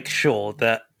make sure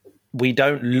that we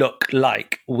don't look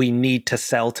like we need to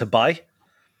sell to buy.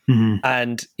 Mm-hmm.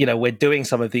 And, we're doing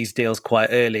some of these deals quite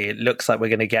early. It looks like we're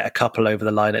going to get a couple over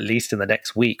the line at least in the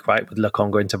next week, right? With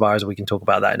Lokonga and Tavares, we can talk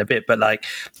about that in a bit. But like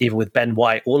even with Ben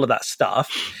White, all of that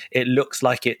stuff, it looks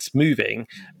like it's moving,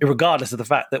 regardless of the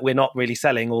fact that we're not really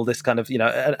selling all this kind of,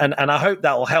 and I hope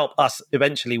that will help us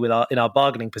eventually in our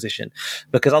bargaining position,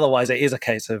 because otherwise it is a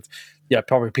case of,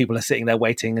 probably people are sitting there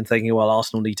waiting and thinking, well,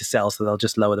 Arsenal need to sell, so they'll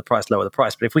just lower the price.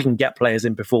 But if we can get players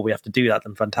in before we have to do that,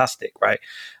 then fantastic, right?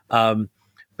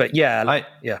 But I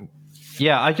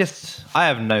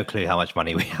have no clue how much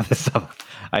money we have this summer.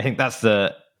 I think that's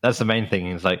the main thing.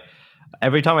 Is like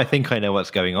every time I think I know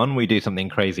what's going on, we do something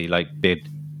crazy, like bid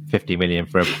 50 million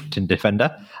for a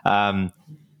defender. And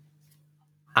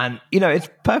it's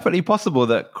perfectly possible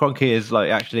that Kroenke has like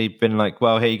actually been like,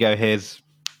 well, here you go, here's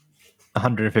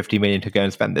 150 million to go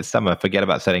and spend this summer. Forget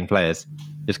about selling players.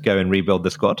 Just go and rebuild the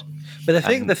squad. But the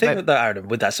thing with that, Aaron,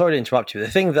 with that, sorry to interrupt you.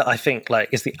 The thing that I think like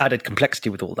is the added complexity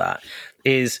with all that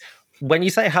is when you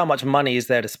say how much money is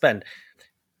there to spend,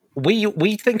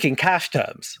 we think in cash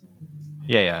terms.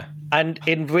 Yeah. And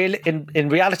in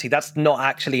reality, that's not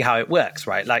actually how it works,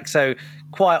 right? Like, so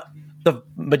quite the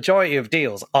majority of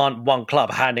deals aren't one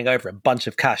club handing over a bunch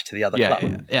of cash to the other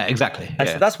club. Yeah, exactly. And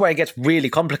so that's where it gets really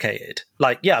complicated.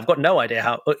 Like, I've got no idea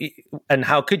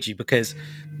how could you? Because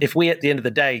if we at the end of the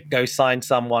day go sign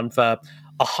someone for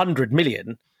 100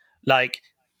 million, like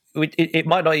it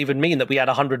might not even mean that we had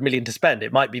 100 million to spend.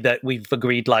 It might be that we've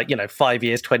agreed 5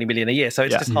 years, 20 million a year. So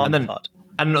it's just hard.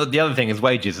 And the other thing is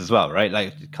wages as well, right?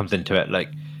 Like it comes into it. Like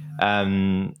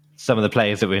some of the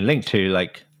players that we're linked to,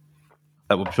 like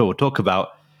that we'll sure we'll talk about,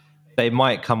 they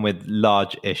might come with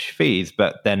large-ish fees,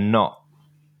 but they're not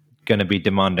going to be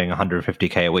demanding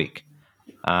 150k a week.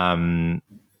 And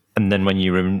then when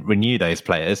you renew those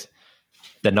players,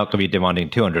 they're not going to be demanding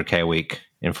 200k a week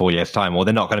in 4 years' time, or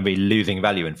they're not going to be losing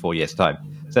value in 4 years' time.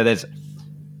 So this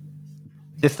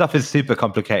stuff is super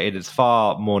complicated. It's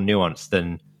far more nuanced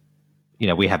than,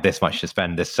 we have this much to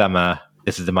spend this summer.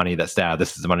 This is the money that's there.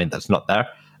 This is the money that's not there.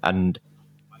 And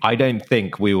I don't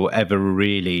think we will ever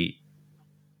really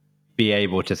be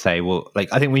able to say, well,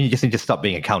 I think we just need to stop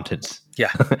being accountants.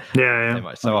 Yeah.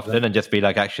 so often, and just be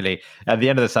like, actually, at the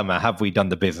end of the summer, have we done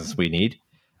the business we need?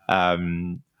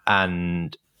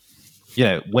 And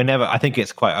whenever, I think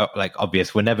it's quite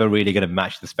obvious, we're never really going to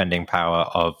match the spending power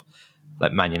of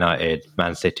Man United,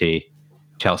 Man City,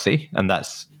 Chelsea, and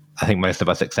that's, I think most of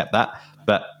us accept that.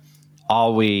 But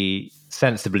are we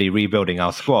sensibly rebuilding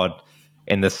our squad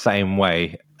in the same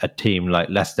way a team like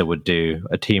Leicester would do,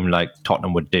 a team like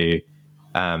Tottenham would do?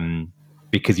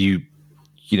 Because you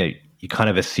kind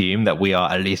of assume that we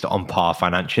are at least on par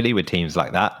financially with teams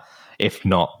like that, if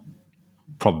not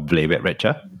probably a bit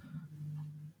richer.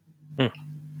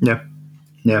 Yeah.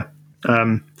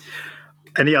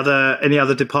 Any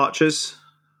other departures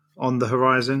on the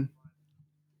horizon?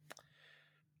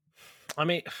 I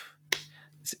mean,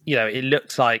 it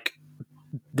looks like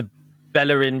the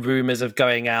Bellerin rumours of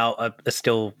going out are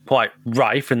still quite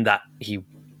rife, and that he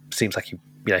seems like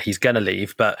he's going to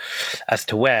leave. But as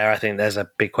to where, I think there's a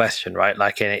big question, right?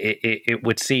 It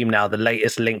would seem now the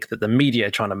latest link that the media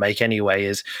are trying to make anyway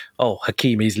is,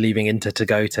 Hakimi's leaving Inter to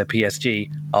go to PSG.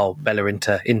 Bellerin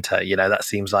to Inter. That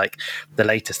seems like the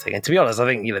latest thing. And to be honest, I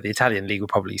think the Italian league will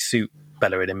probably suit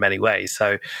Bellerin in many ways.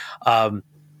 So,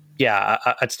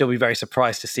 I'd still be very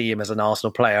surprised to see him as an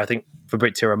Arsenal player. I think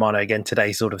Fabrizio Romano again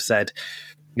today sort of said,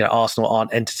 Arsenal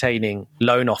aren't entertaining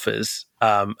loan offers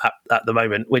at the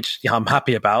moment, which I'm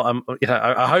happy about.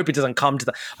 I hope it doesn't come to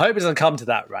that. I hope it doesn't come to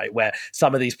that, right? Where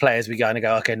some of these players we go and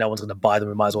go, okay, no one's going to buy them.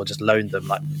 We might as well just loan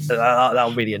them.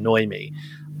 That'll really annoy me.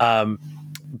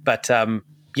 But I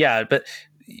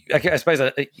suppose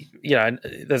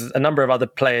there's a number of other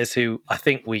players who I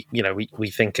think we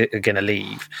think are going to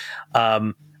leave.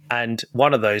 And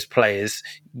one of those players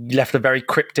left a very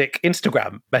cryptic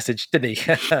Instagram message, didn't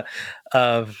he?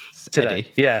 Today.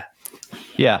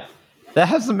 Yeah. There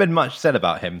hasn't been much said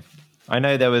about him. I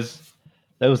know there was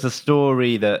a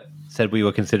story that said we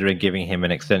were considering giving him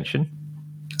an extension,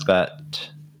 but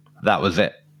that was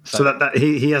it. So that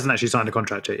he hasn't actually signed a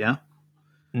contract yet, yeah?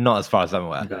 Not as far as I'm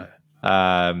aware. Okay.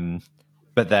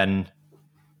 But then,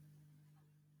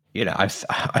 I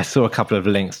saw a couple of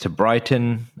links to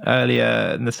Brighton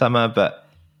earlier in the summer, but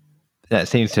it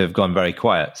seems to have gone very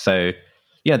quiet. So,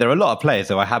 there are a lot of players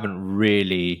that I haven't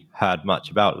really heard much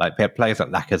about. Like players like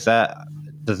Lacazette,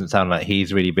 doesn't sound like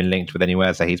he's really been linked with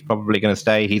anywhere, so he's probably going to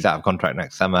stay. He's out of contract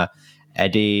next summer.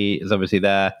 Eddie is obviously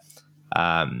there.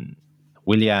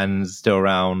 Willian's still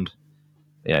around.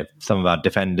 Some of our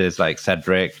defenders like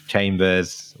Cedric,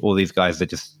 Chambers, all these guys are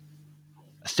just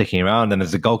sticking around. And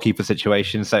there's a goalkeeper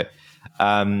situation. So,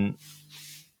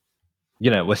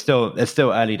 it's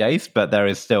still early days, but there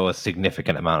is still a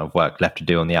significant amount of work left to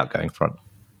do on the outgoing front.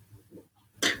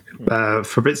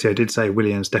 Fabrizio did say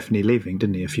Willian's definitely leaving,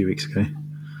 didn't he, a few weeks ago?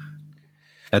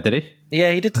 Did he?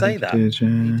 Yeah, he did say that.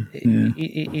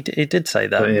 He did say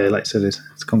that. But yeah, like I said,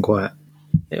 it's gone quiet.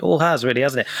 It all has, really,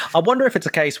 hasn't it? I wonder if it's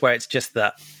a case where it's just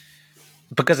that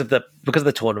because of the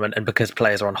tournament and because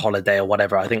players are on holiday or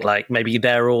whatever. I think maybe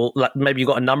they're all maybe you've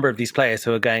got a number of these players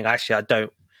who are going, actually, I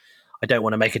don't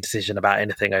want to make a decision about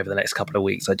anything over the next couple of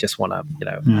weeks. I just want to,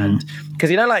 and because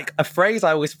a phrase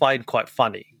I always find quite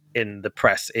funny in the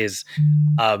press is,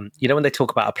 when they talk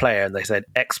about a player and they said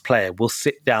X player will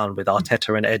sit down with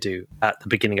Arteta and Edu at the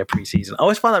beginning of preseason. I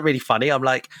always find that really funny. I'm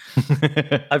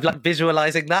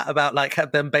visualizing that about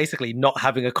them basically not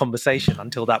having a conversation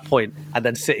until that point and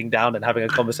then sitting down and having a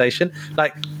conversation.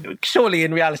 Surely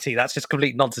in reality, that's just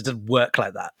complete nonsense. It doesn't work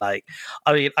like that.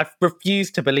 I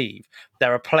refuse to believe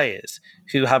there are players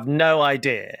who have no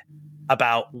idea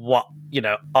about what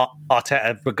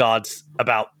Arteta regards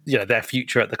about their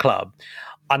future at the club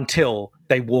until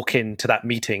they walk into that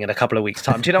meeting in a couple of weeks'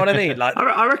 time. Do you know what I mean?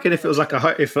 I reckon if it was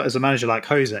if as a manager like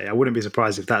Jose, I wouldn't be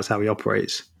surprised if that's how he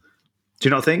operates. Do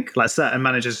you not think certain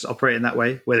managers operate in that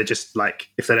way, where they just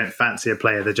if they don't fancy a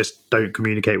player, they just don't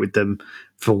communicate with them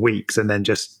for weeks and then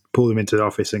just pull them into the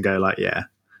office and go yeah.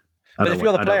 But if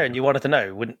you're the player and you wanted to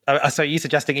know, wouldn't? So you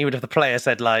suggesting even if the player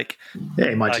said like,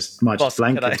 he might just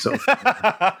blank himself.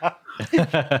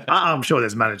 I'm sure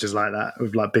there's managers like that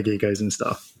with like big egos and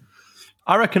stuff.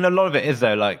 I reckon a lot of it is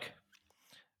though, like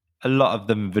a lot of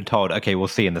them have been told, okay, we'll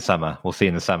see in the summer,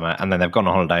 and then they've gone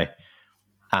on holiday,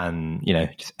 and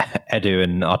just Edu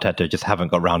and Arteta just haven't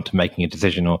got around to making a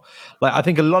decision. Or like, I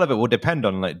think a lot of it will depend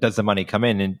on like, does the money come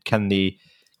in, and can we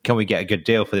get a good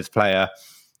deal for this player?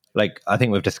 Like, I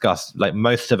think we've discussed, like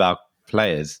most of our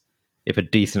players, if a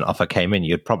decent offer came in,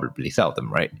 you'd probably sell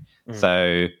them, right?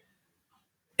 So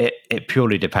it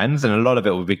purely depends, and a lot of it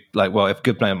will be like, well, if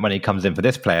good money comes in for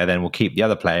this player, then we'll keep the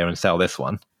other player and sell this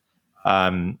one.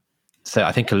 So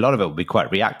I think a lot of it will be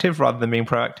quite reactive rather than being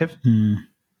proactive.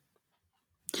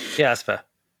 Yeah, that's fair.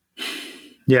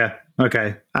 Yeah.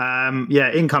 Okay.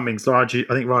 Incomings, Raj. I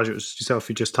think Raj, it was yourself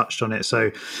who just touched on it. So,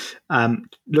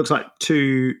 looks like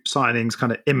 2 signings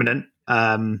kind of imminent.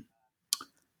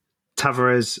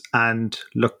 Tavares and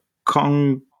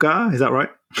Lokonga. Is that right?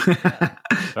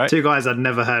 Right. 2 guys I'd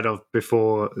never heard of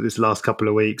before this last couple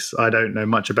of weeks. I don't know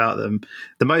much about them.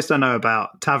 The most I know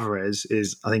about Tavares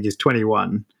is, I think he's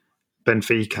 21,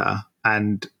 Benfica,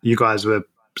 and you guys were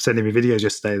sending me videos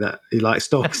yesterday that he likes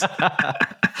dogs. But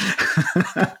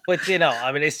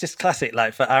I mean, it's just classic,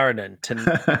 like for Aaron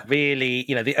to really,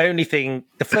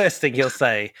 the first thing he'll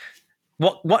say,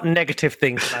 what negative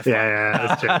things can I find? Yeah,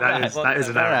 that's true. That is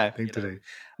an Aaron thing to do.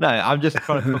 No, I'm just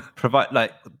trying to provide,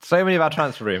 like, so many of our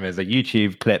transfer rumors are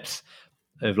YouTube clips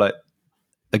of like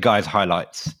the guy's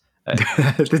highlights.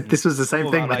 This was the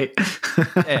same thing, mate.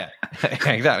 Yeah,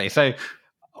 exactly. So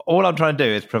all I'm trying to do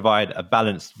is provide a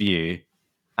balanced view.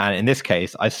 And in this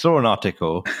case, I saw an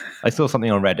article, I saw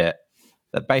something on Reddit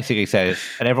that basically says,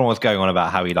 and everyone was going on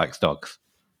about how he likes dogs.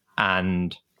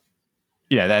 And,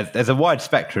 there's a wide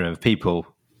spectrum of people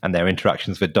and their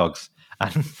interactions with dogs.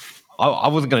 And I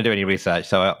wasn't going to do any research,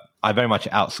 so I very much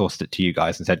outsourced it to you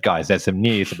guys and said, guys, there's some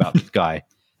news about this guy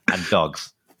and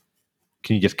dogs.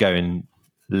 Can you just go and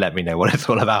let me know what it's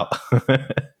all about?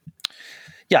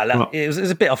 Yeah, it was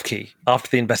a bit off key after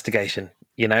the investigation.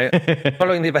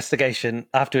 Following the investigation,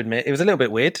 I have to admit, it was a little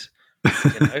bit weird.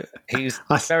 He's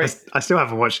very. I still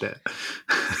haven't watched it.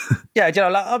 Yeah,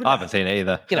 I haven't seen it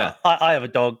either. I have a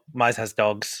dog. Mice has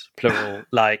dogs, plural.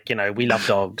 We love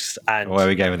dogs. And where are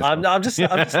we going with this? I'm just saying.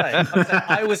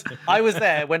 I was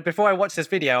there when before I watched this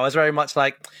video. I was very much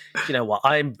like, you know what?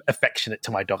 I'm affectionate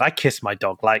to my dog. I kiss my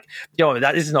dog.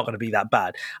 This is not going to be that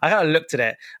bad. I kind of looked at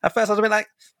it at first. I was a bit like,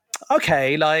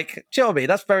 okay, do you know what I mean?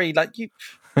 That's very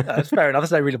that's fair enough.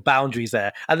 There's no real boundaries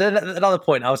there. And then at another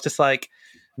point, I was just like,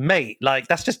 mate,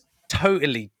 that's just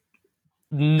totally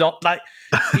not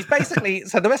he's basically.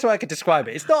 So the best way I could describe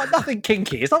it, it's nothing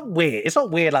kinky. It's not weird. It's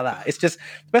not weird like that. It's just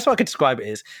the best way I could describe it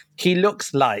is he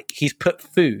looks like he's put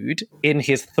food in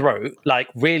his throat, like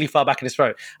really far back in his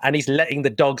throat, and he's letting the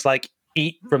dogs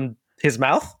eat from his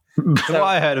mouth. So what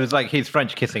I heard was like he's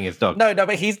French kissing his dog. No,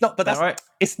 but he's not. But that's right.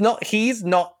 It's not. He's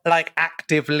not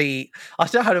actively. I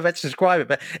don't know how to best describe it,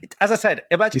 but as I said,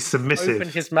 imagine he's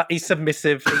submissive. He's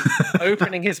submissive. He's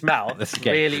opening his mouth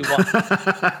really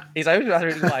wide. He's opening his mouth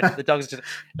really wide. The dog's just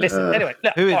listen. Anyway,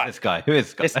 look, who is this guy? Who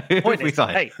is this guy? Point is,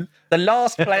 hey, the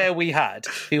last player we had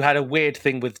who had a weird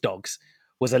thing with dogs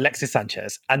was Alexis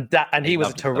Sanchez, and he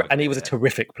was a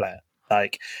terrific player.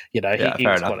 He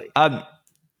was quality.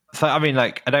 So, I mean,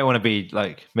 I don't want to be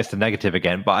Mr. Negative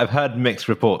again, but I've heard mixed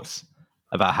reports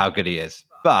about how good he is.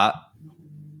 But,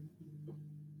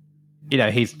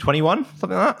 he's 21,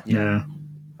 something like that. Yeah.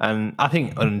 And I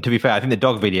think, and to be fair, I think the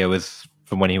dog video was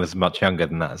from when he was much younger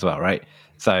than that as well, right?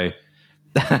 So,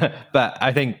 but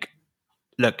I think,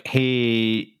 look,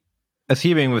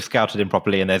 assuming we've scouted him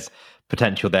properly and there's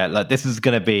potential there, this is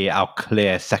going to be our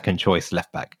clear second choice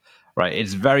left back, right?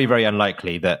 It's very, very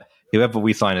unlikely that whoever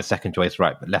we sign as second choice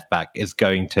left back is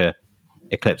going to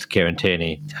eclipse Kieran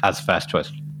Tierney as first choice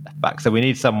left back. So we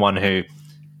need someone who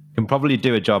can probably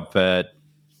do a job for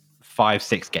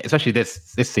 5-6 games, especially this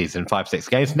season, 5-6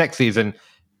 games. Next season,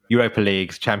 Europa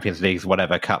Leagues, Champions Leagues,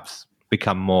 whatever cups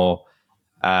become more,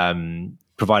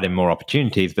 providing more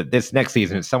opportunities. But this next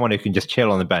season, it's someone who can just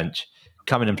chill on the bench,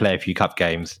 come in and play a few cup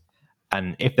games.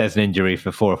 And if there's an injury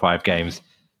for 4 or 5 games,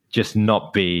 just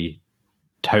not be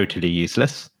totally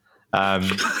useless.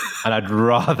 And I'd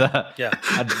rather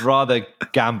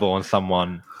gamble on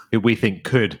someone who we think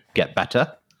could get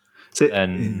better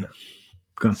than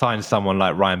sign someone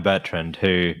like Ryan Bertrand,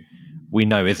 who we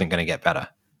know isn't going to get better.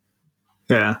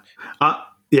 Yeah,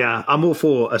 I'm all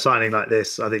for a signing like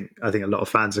this. I think a lot of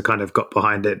fans have kind of got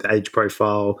behind it. The age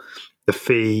profile, the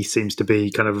fee seems to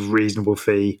be kind of a reasonable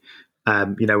fee.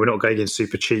 We're not going in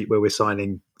super cheap where we're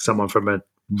signing someone from a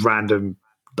random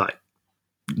like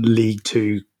League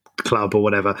Two club or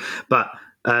whatever. But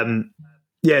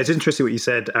yeah, it's interesting what you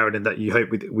said, Aaron, in that you hope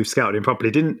we've scouted him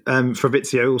properly. Didn't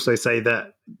Fabrizio also say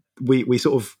that we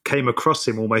sort of came across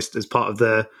him almost as part of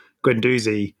the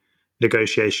Guendouzi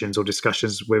negotiations or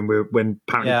discussions when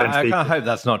apparently Yeah, Benfica... I kind of hope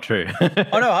that's not true.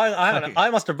 Oh no, I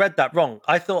must have read that wrong.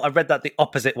 I thought I read that the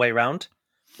opposite way round,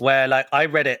 where like I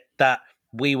read it that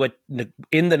we were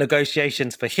in the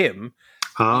negotiations for him.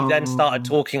 Oh. He then started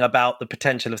talking about the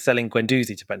potential of selling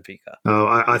Guendouzi to Benfica. Oh,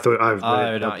 I thought I've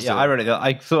read it. No, yeah, I read it.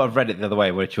 I sort of read it the other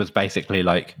way, which was basically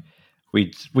like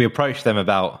we approached them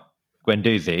about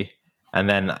Guendouzi, and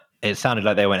then it sounded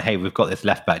like they went, "Hey, we've got this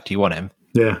left back. Do you want him?"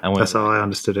 Yeah, and that's how I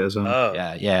understood it as well. Oh,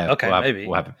 yeah. Okay, maybe.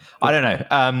 We'll have I don't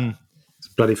know. It's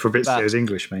bloody Fabrizio's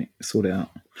English, mate. Sort it out.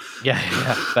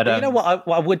 Yeah. But you know what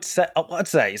I would say? What I'd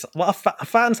say is, well,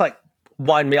 fans like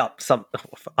wind me up.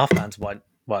 Our fans wind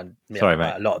me Sorry, up mate.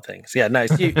 about a lot of things. Yeah, no,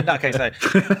 it's you. Okay, so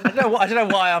I don't know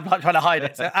why I'm not trying to hide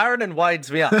it. So Aaron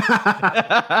winds me up.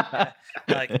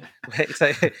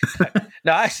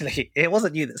 No, actually, it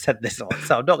wasn't you that said this one,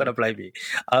 so I'm not going to blame you.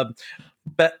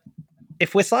 But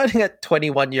if we're signing a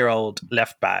 21-year-old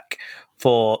left back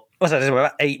for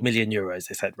about 8 million euros,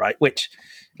 they said, right? Which,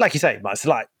 like you say,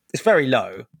 it's very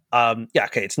low. Yeah,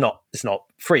 okay, it's not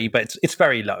free, but it's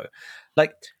very low.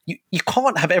 Like you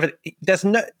can't have everything.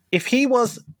 If he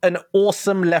was an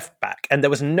awesome left back and there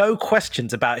was no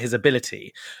questions about his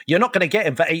ability, you're not going to get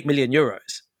him for 8 million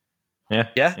euros.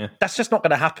 Yeah. That's just not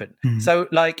going to happen. Mm-hmm. So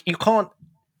like you can't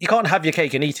have your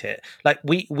cake and eat it. Like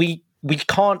we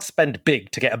can't spend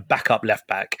big to get a backup left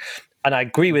back. And I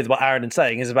agree with what Aaron is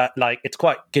saying is about like it's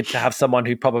quite good to have someone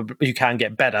who can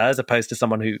get better as opposed to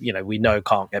someone who we know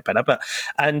can't get better.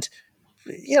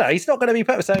 He's not going to be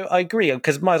perfect. So I agree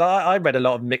because I read a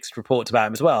lot of mixed reports about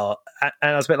him as well, and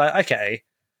I was a bit like, okay,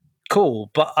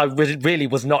 cool, but I really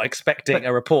was not expecting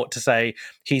a report to say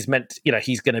he's going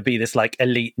to be this like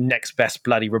elite next best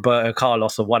bloody Roberto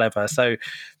Carlos or whatever. So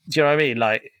do you know what I mean?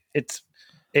 Like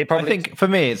I think for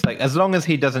me, it's like as long as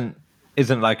he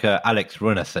isn't like a Alex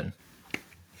Runarsson,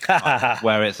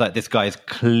 where it's like this guy is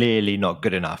clearly not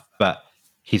good enough, but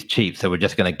he's cheap, so we're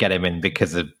just going to get him in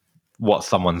because of what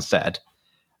someone said.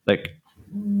 Like,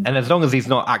 and as long as he's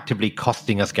not actively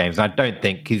costing us games, I don't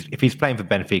think if he's playing for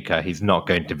Benfica, he's not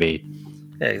going to be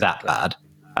that bad.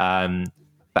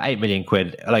 But 8 million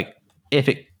quid, like if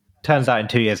it turns out in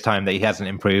 2 years' time that he hasn't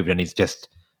improved and he's just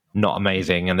not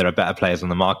amazing, and there are better players on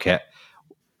the market,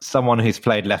 someone who's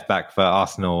played left back for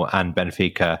Arsenal and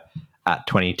Benfica at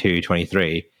 22,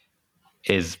 23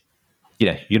 is,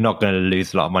 you're not going to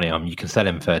lose a lot of money on him. You can sell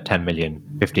him for 10 million,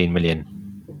 15 million,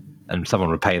 and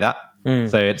someone will pay that.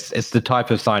 So it's the type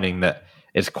of signing that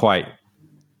is quite,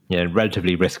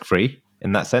 relatively risk-free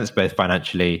in that sense, both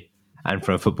financially and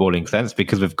from a footballing sense,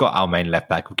 because we've got our main left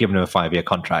back. We've given him a 5-year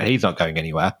contract. He's not going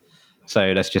anywhere.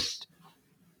 So let's just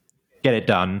get it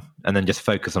done and then just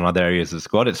focus on other areas of the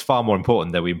squad. It's far more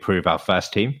important that we improve our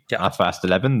first team, our first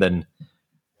 11, than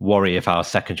worry if our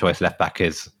second choice left back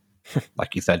is,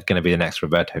 like you said, going to be the next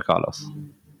Roberto Carlos.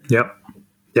 Yep.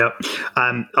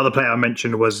 Other player I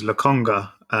mentioned was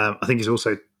Lokonga. I think he's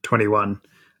also 21.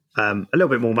 A little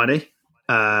bit more money.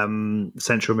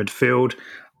 Central midfield.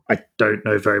 I don't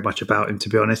know very much about him, to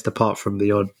be honest, apart from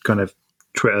the odd kind of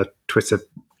Twitter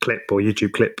clip or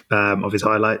YouTube clip of his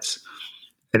highlights.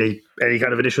 Any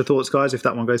kind of initial thoughts, guys, if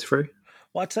that one goes through?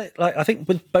 Well, I'd say, I think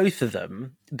with both of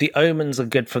them, the omens are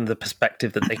good from the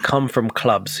perspective that they come from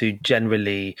clubs who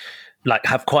generally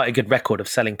have quite a good record of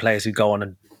selling players who go on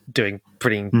and doing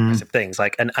pretty impressive things.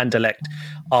 And Anderlecht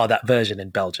are that version in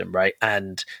Belgium, right?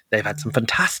 And they've had some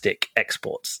fantastic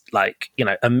exports,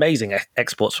 amazing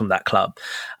exports from that club.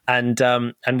 And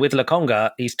with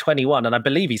Lokonga, he's 21, and I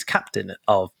believe he's captain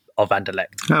of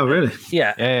Anderlecht. Oh, really?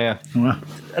 Yeah. Wow.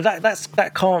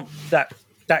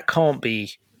 That can't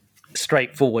be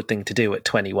straightforward thing to do at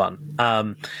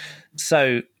 21.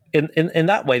 So in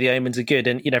that way, the omens are good.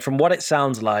 And from what it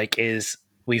sounds like is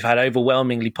we've had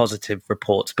overwhelmingly positive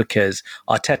reports because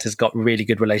Arteta's got really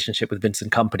good relationship with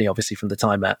Vincent Kompany, obviously from the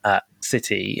time at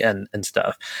City and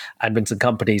stuff. And Vincent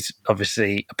Kompany's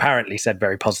obviously apparently said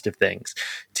very positive things.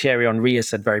 Thierry Henry has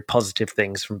said very positive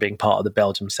things from being part of the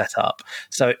Belgium setup.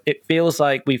 So it feels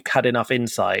like we've had enough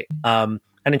insight. And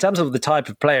in terms of the type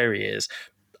of player he is,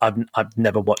 I've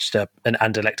never watched an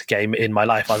Anderlecht game in my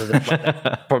life other than when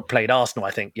they played Arsenal,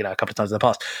 I think, a couple of times in the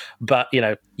past. But,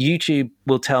 YouTube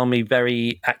will tell me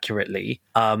very accurately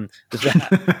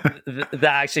that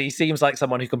actually seems like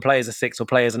someone who can play as a 6 or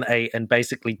play as an 8 and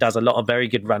basically does a lot of very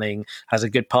good running, has a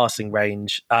good passing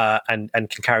range, and can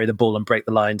carry the ball and break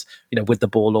the lines, with the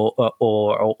ball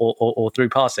or through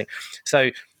passing.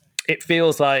 So it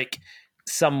feels like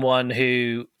someone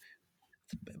who,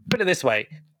 put it this way,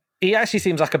 he actually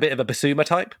seems like a bit of a Basuma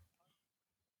type.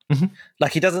 Mm-hmm.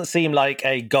 Like, he doesn't seem like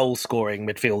a goal-scoring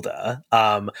midfielder,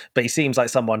 but he seems like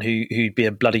someone who'd be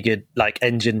a bloody good like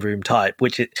engine room type.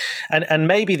 And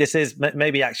maybe this is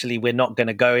actually we're not going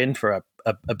to go in for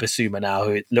a Basuma now,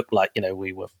 who it looked like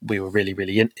we were really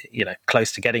really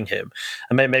close to getting him,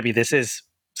 and maybe this is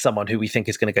someone who we think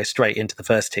is going to go straight into the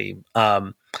first team.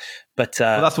 But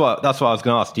that's what I was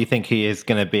going to ask. Do you think he is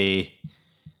going to be,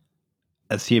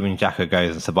 assuming Xhaka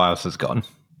goes and Ceballos has gone?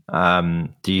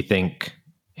 Do you think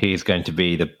he's going to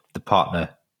be the partner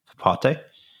for Partey?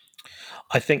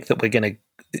 I think that we're going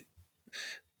to.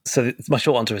 So my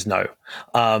short answer is no.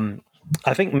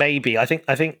 I think maybe. I think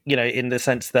in the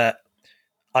sense that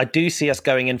I do see us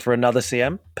going in for another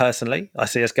CM. Personally, I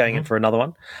see us going in for another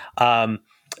one.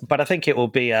 But I think it will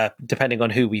be depending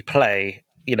on who we play.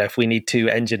 If we need 2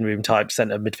 engine room type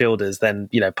centre midfielders, then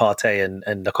Partey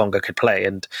and Lokonga could play.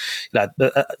 And I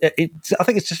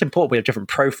think it's just important we have different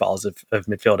profiles of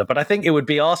midfielder. But I think it would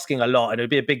be asking a lot, and it would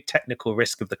be a big technical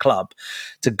risk of the club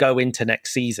to go into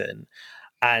next season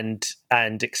and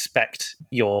expect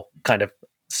your kind of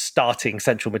starting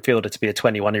central midfielder to be a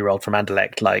 21-year-old from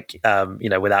Anderlecht,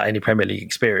 without any Premier League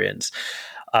experience.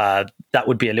 That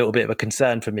would be a little bit of a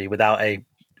concern for me without a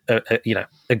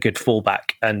good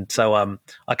fallback. And so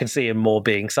I can see him more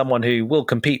being someone who will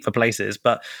compete for places,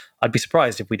 but I'd be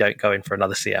surprised if we don't go in for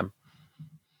another CM.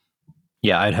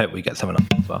 Yeah, I'd hope we get someone up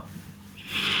as well.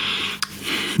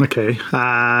 Okay.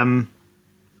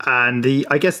 And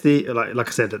I guess like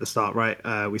I said at the start, right?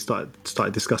 We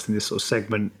started discussing this sort of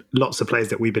segment. Lots of players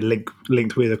that we've been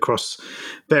linked with across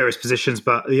various positions,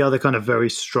 but the other kind of very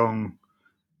strong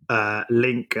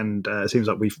link, and it seems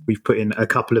like we've put in a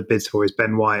couple of bids for, is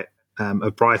Ben White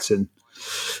of Brighton.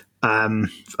 I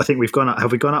think we've gone up.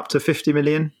 Have we gone up to £50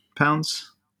 million?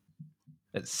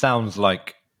 It sounds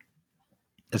like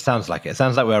it. Sounds like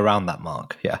we're around that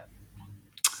mark. Yeah,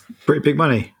 pretty big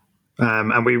money.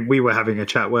 And we were having a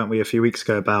chat, weren't we, a few weeks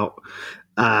ago about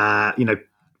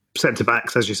centre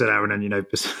backs, as you said, Aaron, and a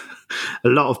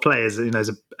lot of players.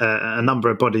 There's a number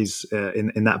of bodies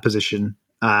in that position.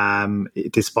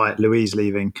 Despite Luiz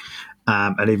leaving,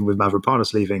 and even with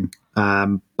Mavropanos leaving.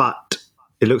 But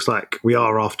it looks like we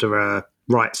are after a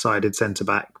right-sided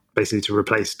centre-back, basically to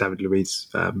replace David Luiz,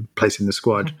 place in the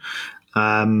squad.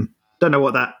 Don't know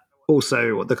what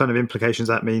the kind of implications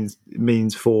that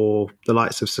means for the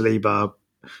likes of Saliba.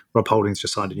 Rob Holding's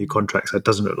just signed a new contract, so it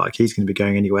doesn't look like he's going to be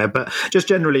going anywhere. But just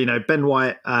generally, Ben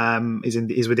White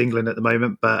is with England at the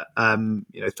moment. But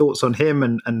thoughts on him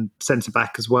and centre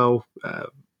back as well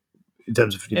in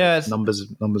terms of numbers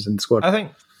in the squad. I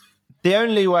think the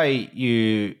only way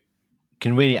you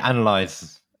can really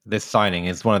analyse this signing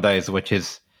is one of those, which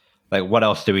is like, what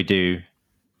else do we do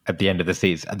at the end of the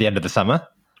season, at the end of the summer?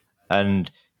 And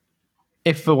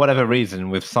if for whatever reason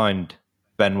we've signed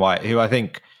Ben White, who I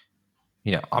think,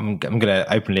 I'm going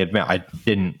to openly admit I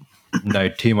didn't know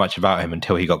too much about him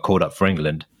until he got called up for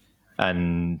England.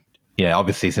 And,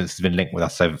 obviously since he's been linked with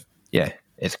us, so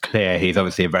it's clear he's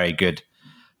obviously a very good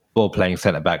ball-playing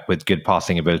centre-back with good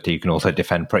passing ability. You can also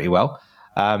defend pretty well.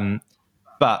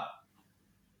 But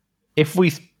if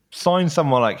we sign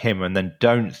someone like him and then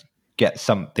don't get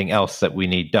something else that we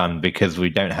need done because we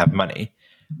don't have money,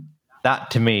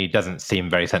 that to me doesn't seem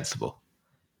very sensible.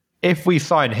 If we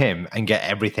sign him and get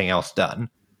everything else done,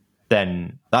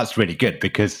 then that's really good,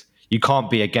 because you can't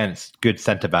be against good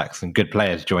centre-backs and good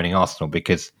players joining Arsenal,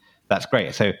 because that's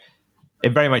great. So it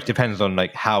very much depends on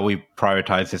how we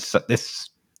prioritise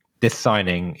this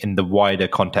signing in the wider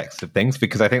context of things,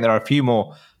 because I think there are a few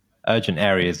more urgent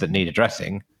areas that need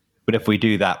addressing. But if we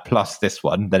do that plus this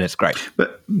one, then it's great.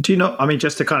 But do you not,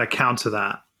 just to kind of counter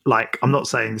that, I'm not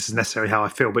saying this is necessarily how I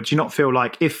feel, but do you not feel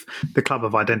like if the club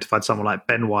have identified someone like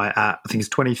Ben White at, I think he's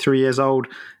 23 years old,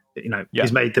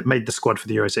 he's made the squad for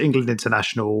the Euros, so England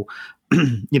international,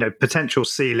 potential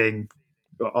ceiling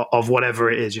of whatever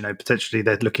it is, potentially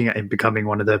they're looking at him becoming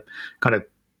one of the kind of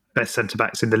best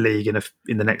centre-backs in the league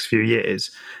in the next few years.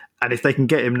 And if they can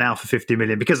get him now for 50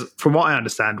 million, because from what I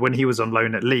understand, when he was on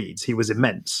loan at Leeds, he was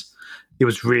immense. he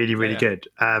was really, really good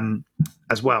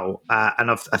as well.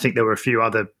 And I think there were a few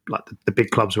other, like the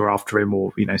big clubs were after him,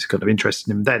 or kind of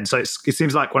interested in him then. So it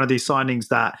seems like one of these signings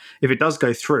that, if it does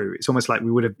go through, it's almost like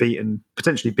we would have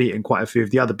potentially beaten quite a few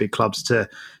of the other big clubs to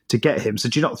get him. So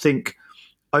do you not think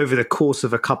over the course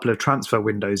of a couple of transfer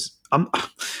windows,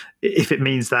 if it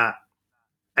means that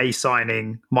a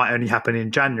signing might only happen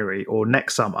in January or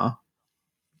next summer,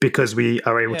 because we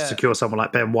are able to secure someone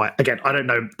like Ben White. Again, I don't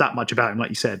know that much about him, like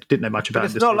you said. Didn't know much about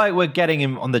him. It's not like we're getting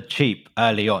him on the cheap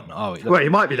early on, are we? Well, he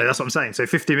might be though. That's what I'm saying. So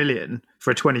 50 million for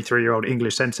a 23-year-old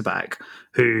English centre-back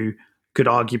who could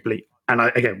arguably, and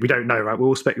again, we don't know, right? We're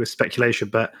all with speculation,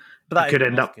 but that could is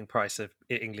end up price of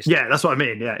English. Yeah, that's what I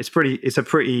mean. Yeah, it's a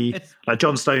pretty like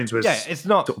John Stones was. It's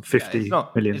not sort of 50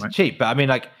 million. It's right? cheap, but I mean,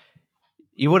 like,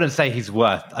 you wouldn't say he's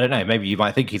worth. I don't know. Maybe you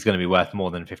might think he's going to be worth more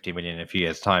than 50 million in a few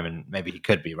years' time, and maybe he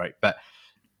could be, right? But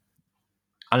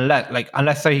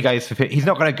unless he goes for, he's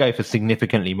not going to go for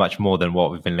significantly much more than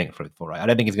what we've been linked for, right? I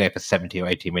don't think he's going to go for 70 or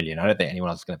 80 million. I don't think anyone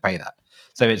else is going to pay that.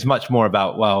 So it's much more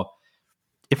about, well,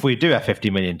 if we do have 50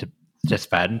 million to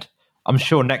spend, I'm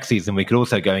sure next season we could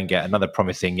also go and get another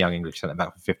promising young English centre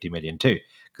back for 50 million too,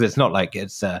 because it's not like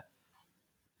it's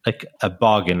like a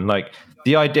bargain. Like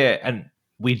the idea, and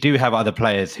we do have other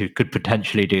players who could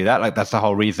potentially do that. Like that's the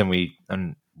whole reason we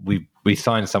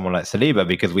signed someone like Saliba,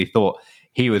 because we thought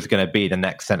he was going to be the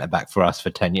next centre back for us for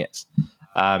 10 years.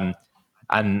 And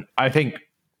I think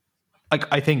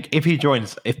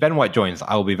if Ben White joins,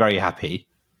 I will be very happy,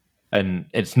 and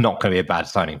it's not going to be a bad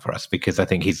signing for us, because I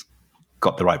think he's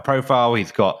got the right profile,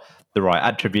 he's got the right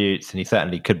attributes, and he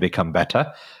certainly could become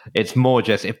better. It's more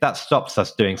just if that stops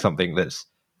us doing something that's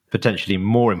potentially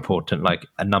more important, like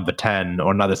a number 10 or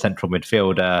another central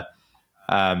midfielder,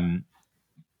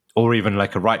 or even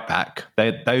like a right back.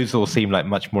 Those all seem like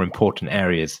much more important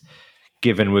areas,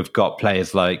 given we've got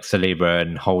players like Saliba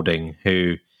and Holding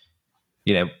who,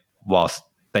 whilst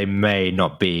they may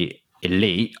not be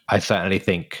elite, I certainly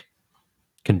think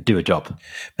can do a job.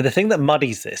 But the thing that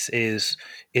muddies this is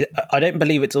I don't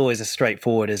believe it's always as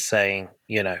straightforward as saying,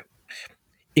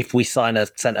 if we sign a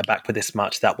centre back for this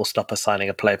much, that will stop us signing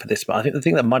a player for this much. I think the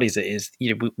thing that muddies it is,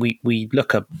 we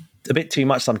look a bit too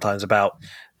much sometimes about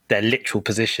their literal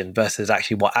position versus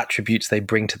actually what attributes they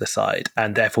bring to the side,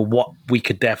 and therefore what we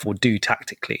could therefore do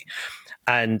tactically,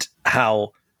 and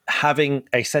how having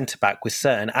a centre back with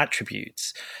certain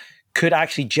attributes could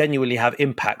actually genuinely have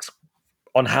impacts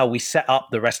on how we set up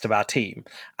the rest of our team.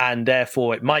 And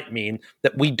therefore it might mean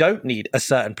that we don't need a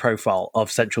certain profile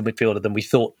of central midfielder than we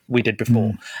thought we did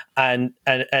before. And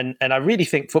I really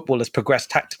think football has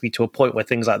progressed tactically to a point where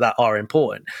things like that are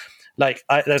important. Like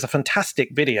there's a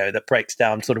fantastic video that breaks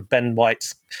down sort of Ben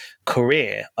White's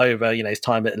career over, his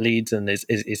time at Leeds and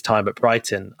his time at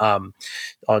Brighton, done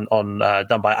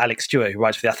by Alex Stewart, who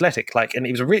writes for The Athletic. And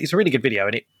it's a really good video,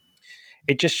 and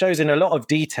it just shows in a lot of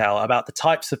detail about the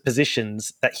types of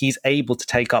positions that he's able to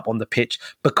take up on the pitch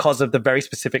because of the very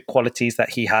specific qualities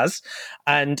that he has,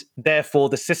 and therefore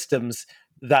the systems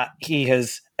that he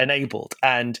has enabled,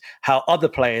 and how other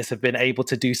players have been able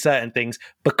to do certain things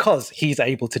because he's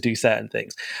able to do certain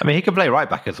things. I mean, he can play right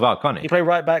back as well, can't he? He played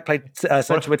right back, played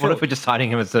central midfield. What if we're just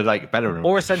signing him as a Bellerin?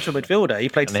 Or a central midfielder? He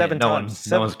played seven times.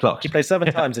 No one's clocked. He played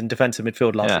seven times in defensive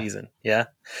midfield last season. Yeah.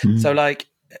 So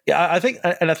I think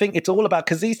it's all about,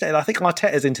 because these days I think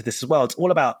Arteta's into this as well. It's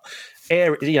all about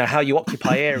how you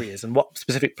occupy areas and what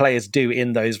specific players do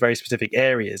in those very specific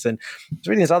areas. And I was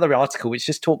reading this other article which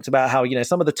just talked about how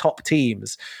some of the top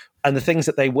teams and the things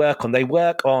that they work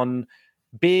on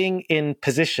being in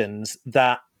positions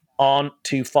that aren't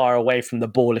too far away from the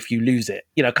ball if you lose it.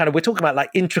 We're talking about like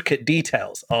intricate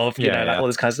details of all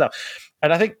this kind of stuff.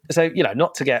 And I think so.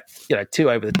 Not to get too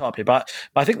over the top here, but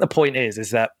I think the point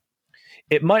is that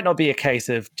it might not be a case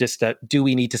of just do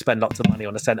we need to spend lots of money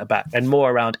on a centre back, and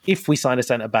more around if we sign a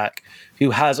centre back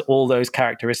who has all those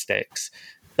characteristics,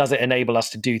 does it enable us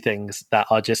to do things that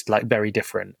are just like very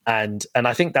different? And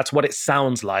I think that's what it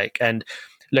sounds like. And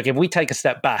look, if we take a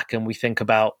step back and we think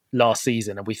about last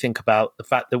season, and we think about the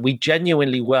fact that we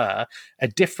genuinely were a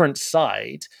different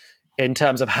side in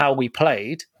terms of how we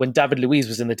played when David Luiz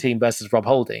was in the team versus Rob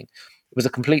Holding. It was a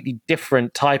completely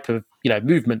different type of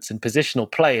movements and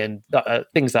positional play, and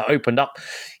things that opened up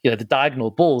the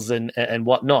diagonal balls and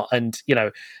whatnot. And in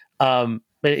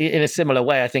a similar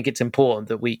way, I think it's important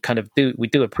that we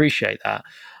do appreciate that.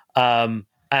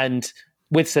 And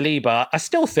with Saliba, I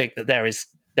still think that there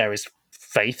is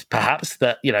faith, perhaps,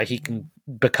 that he can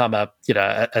become a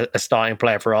starting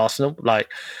player for Arsenal.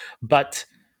 But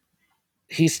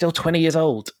he's still 20 years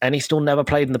old and he's still never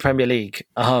played in the Premier League.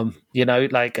 You know,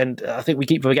 like, and I think we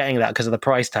keep forgetting that because of the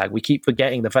price tag. We keep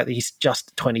forgetting the fact that he's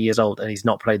just 20 years old and he's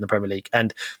not played in the Premier League.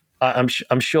 And I'm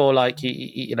sure, like,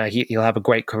 he'll have a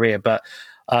great career. But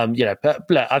but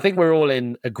look, I think we're all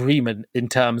in agreement in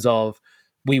terms of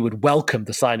we would welcome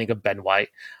the signing of Ben White.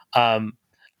 And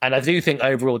I do think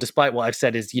overall, despite what I've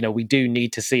said, is we do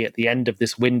need to see at the end of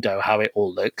this window how it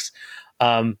all looks.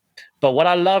 But what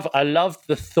I love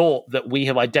the thought that we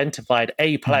have identified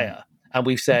a player and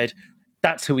we've said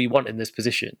that's who we want in this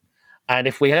position. And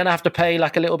if we're going to have to pay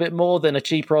like a little bit more than a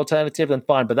cheaper alternative, then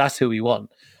fine. But that's who we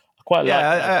want. I quite like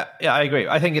that. I agree.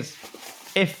 I think it's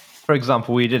if, for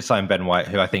example, we did sign Ben White,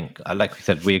 who I think, like we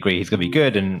said, we agree he's going to be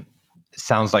good, and it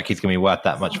sounds like he's going to be worth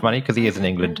that much money because he is in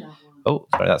England. Oh,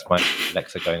 sorry, that's my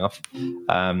Alexa going off.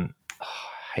 I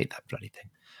hate that bloody thing.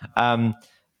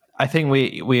 I think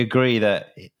we agree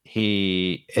that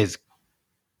he is,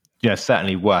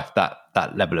 certainly worth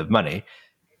that level of money.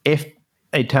 If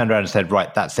they turned around and said,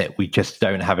 right, that's it, we just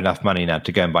don't have enough money now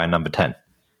to go and buy a number 10,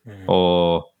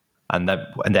 and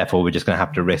therefore we're just going to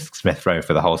have to risk Smith Rowe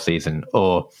for the whole season,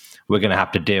 or we're going to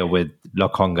have to deal with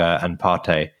Lokonga and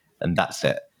Partey, and that's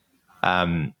it.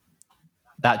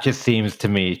 That just seems to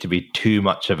me to be too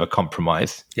much of a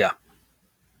compromise. Yeah.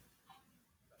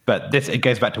 But it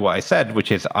goes back to what I said,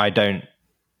 which is I don't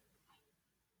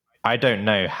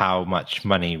know how much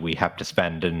money we have to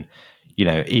spend, and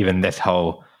even this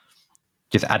whole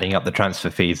just adding up the transfer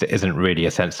fees isn't really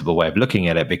a sensible way of looking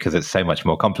at it because it's so much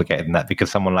more complicated than that. Because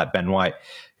someone like Ben White,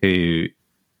 who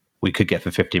we could get for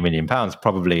 £50 million,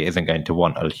 probably isn't going to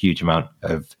want a huge amount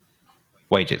of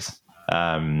wages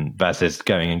versus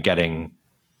going and getting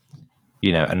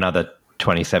another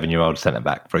 27-year-old centre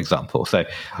back, for example. So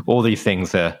all these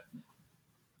things are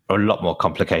a lot more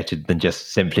complicated than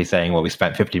just simply saying, well, we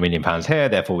spent £50 million here,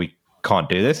 therefore we can't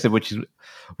do this, which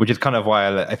is kind of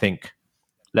why I think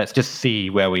let's just see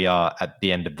where we are at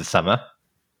the end of the summer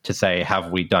to say,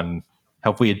 have we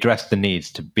addressed the needs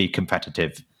to be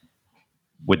competitive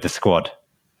with the squad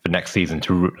for next season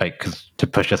to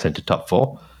push us into top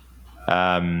 4.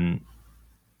 And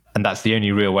that's the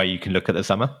only real way you can look at the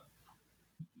summer.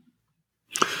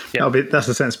 Yeah. That's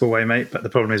a sensible way, mate. But the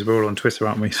problem is we're all on Twitter,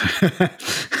 aren't we?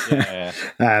 Yeah.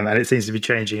 And it seems to be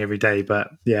changing every day. But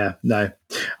yeah, no.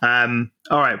 All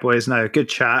right, boys. No, good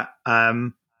chat.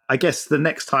 I guess the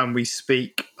next time we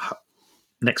speak,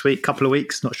 next week, couple of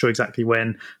weeks, not sure exactly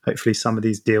when. Hopefully some of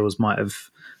these deals might have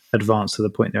advanced to the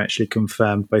point they're actually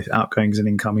confirmed, both outgoings and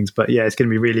incomings. But yeah, it's going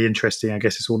to be really interesting. I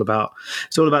guess it's all about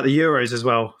the Euros as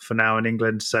well for now in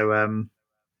England. So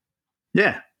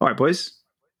yeah. All right, boys.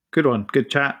 Good one. Good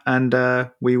chat. And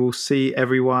we will see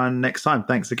everyone next time.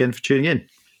 Thanks again for tuning in.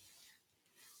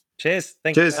 Cheers.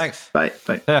 Cheers. Thanks. Bye.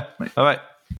 Bye. Yeah. Bye. All right.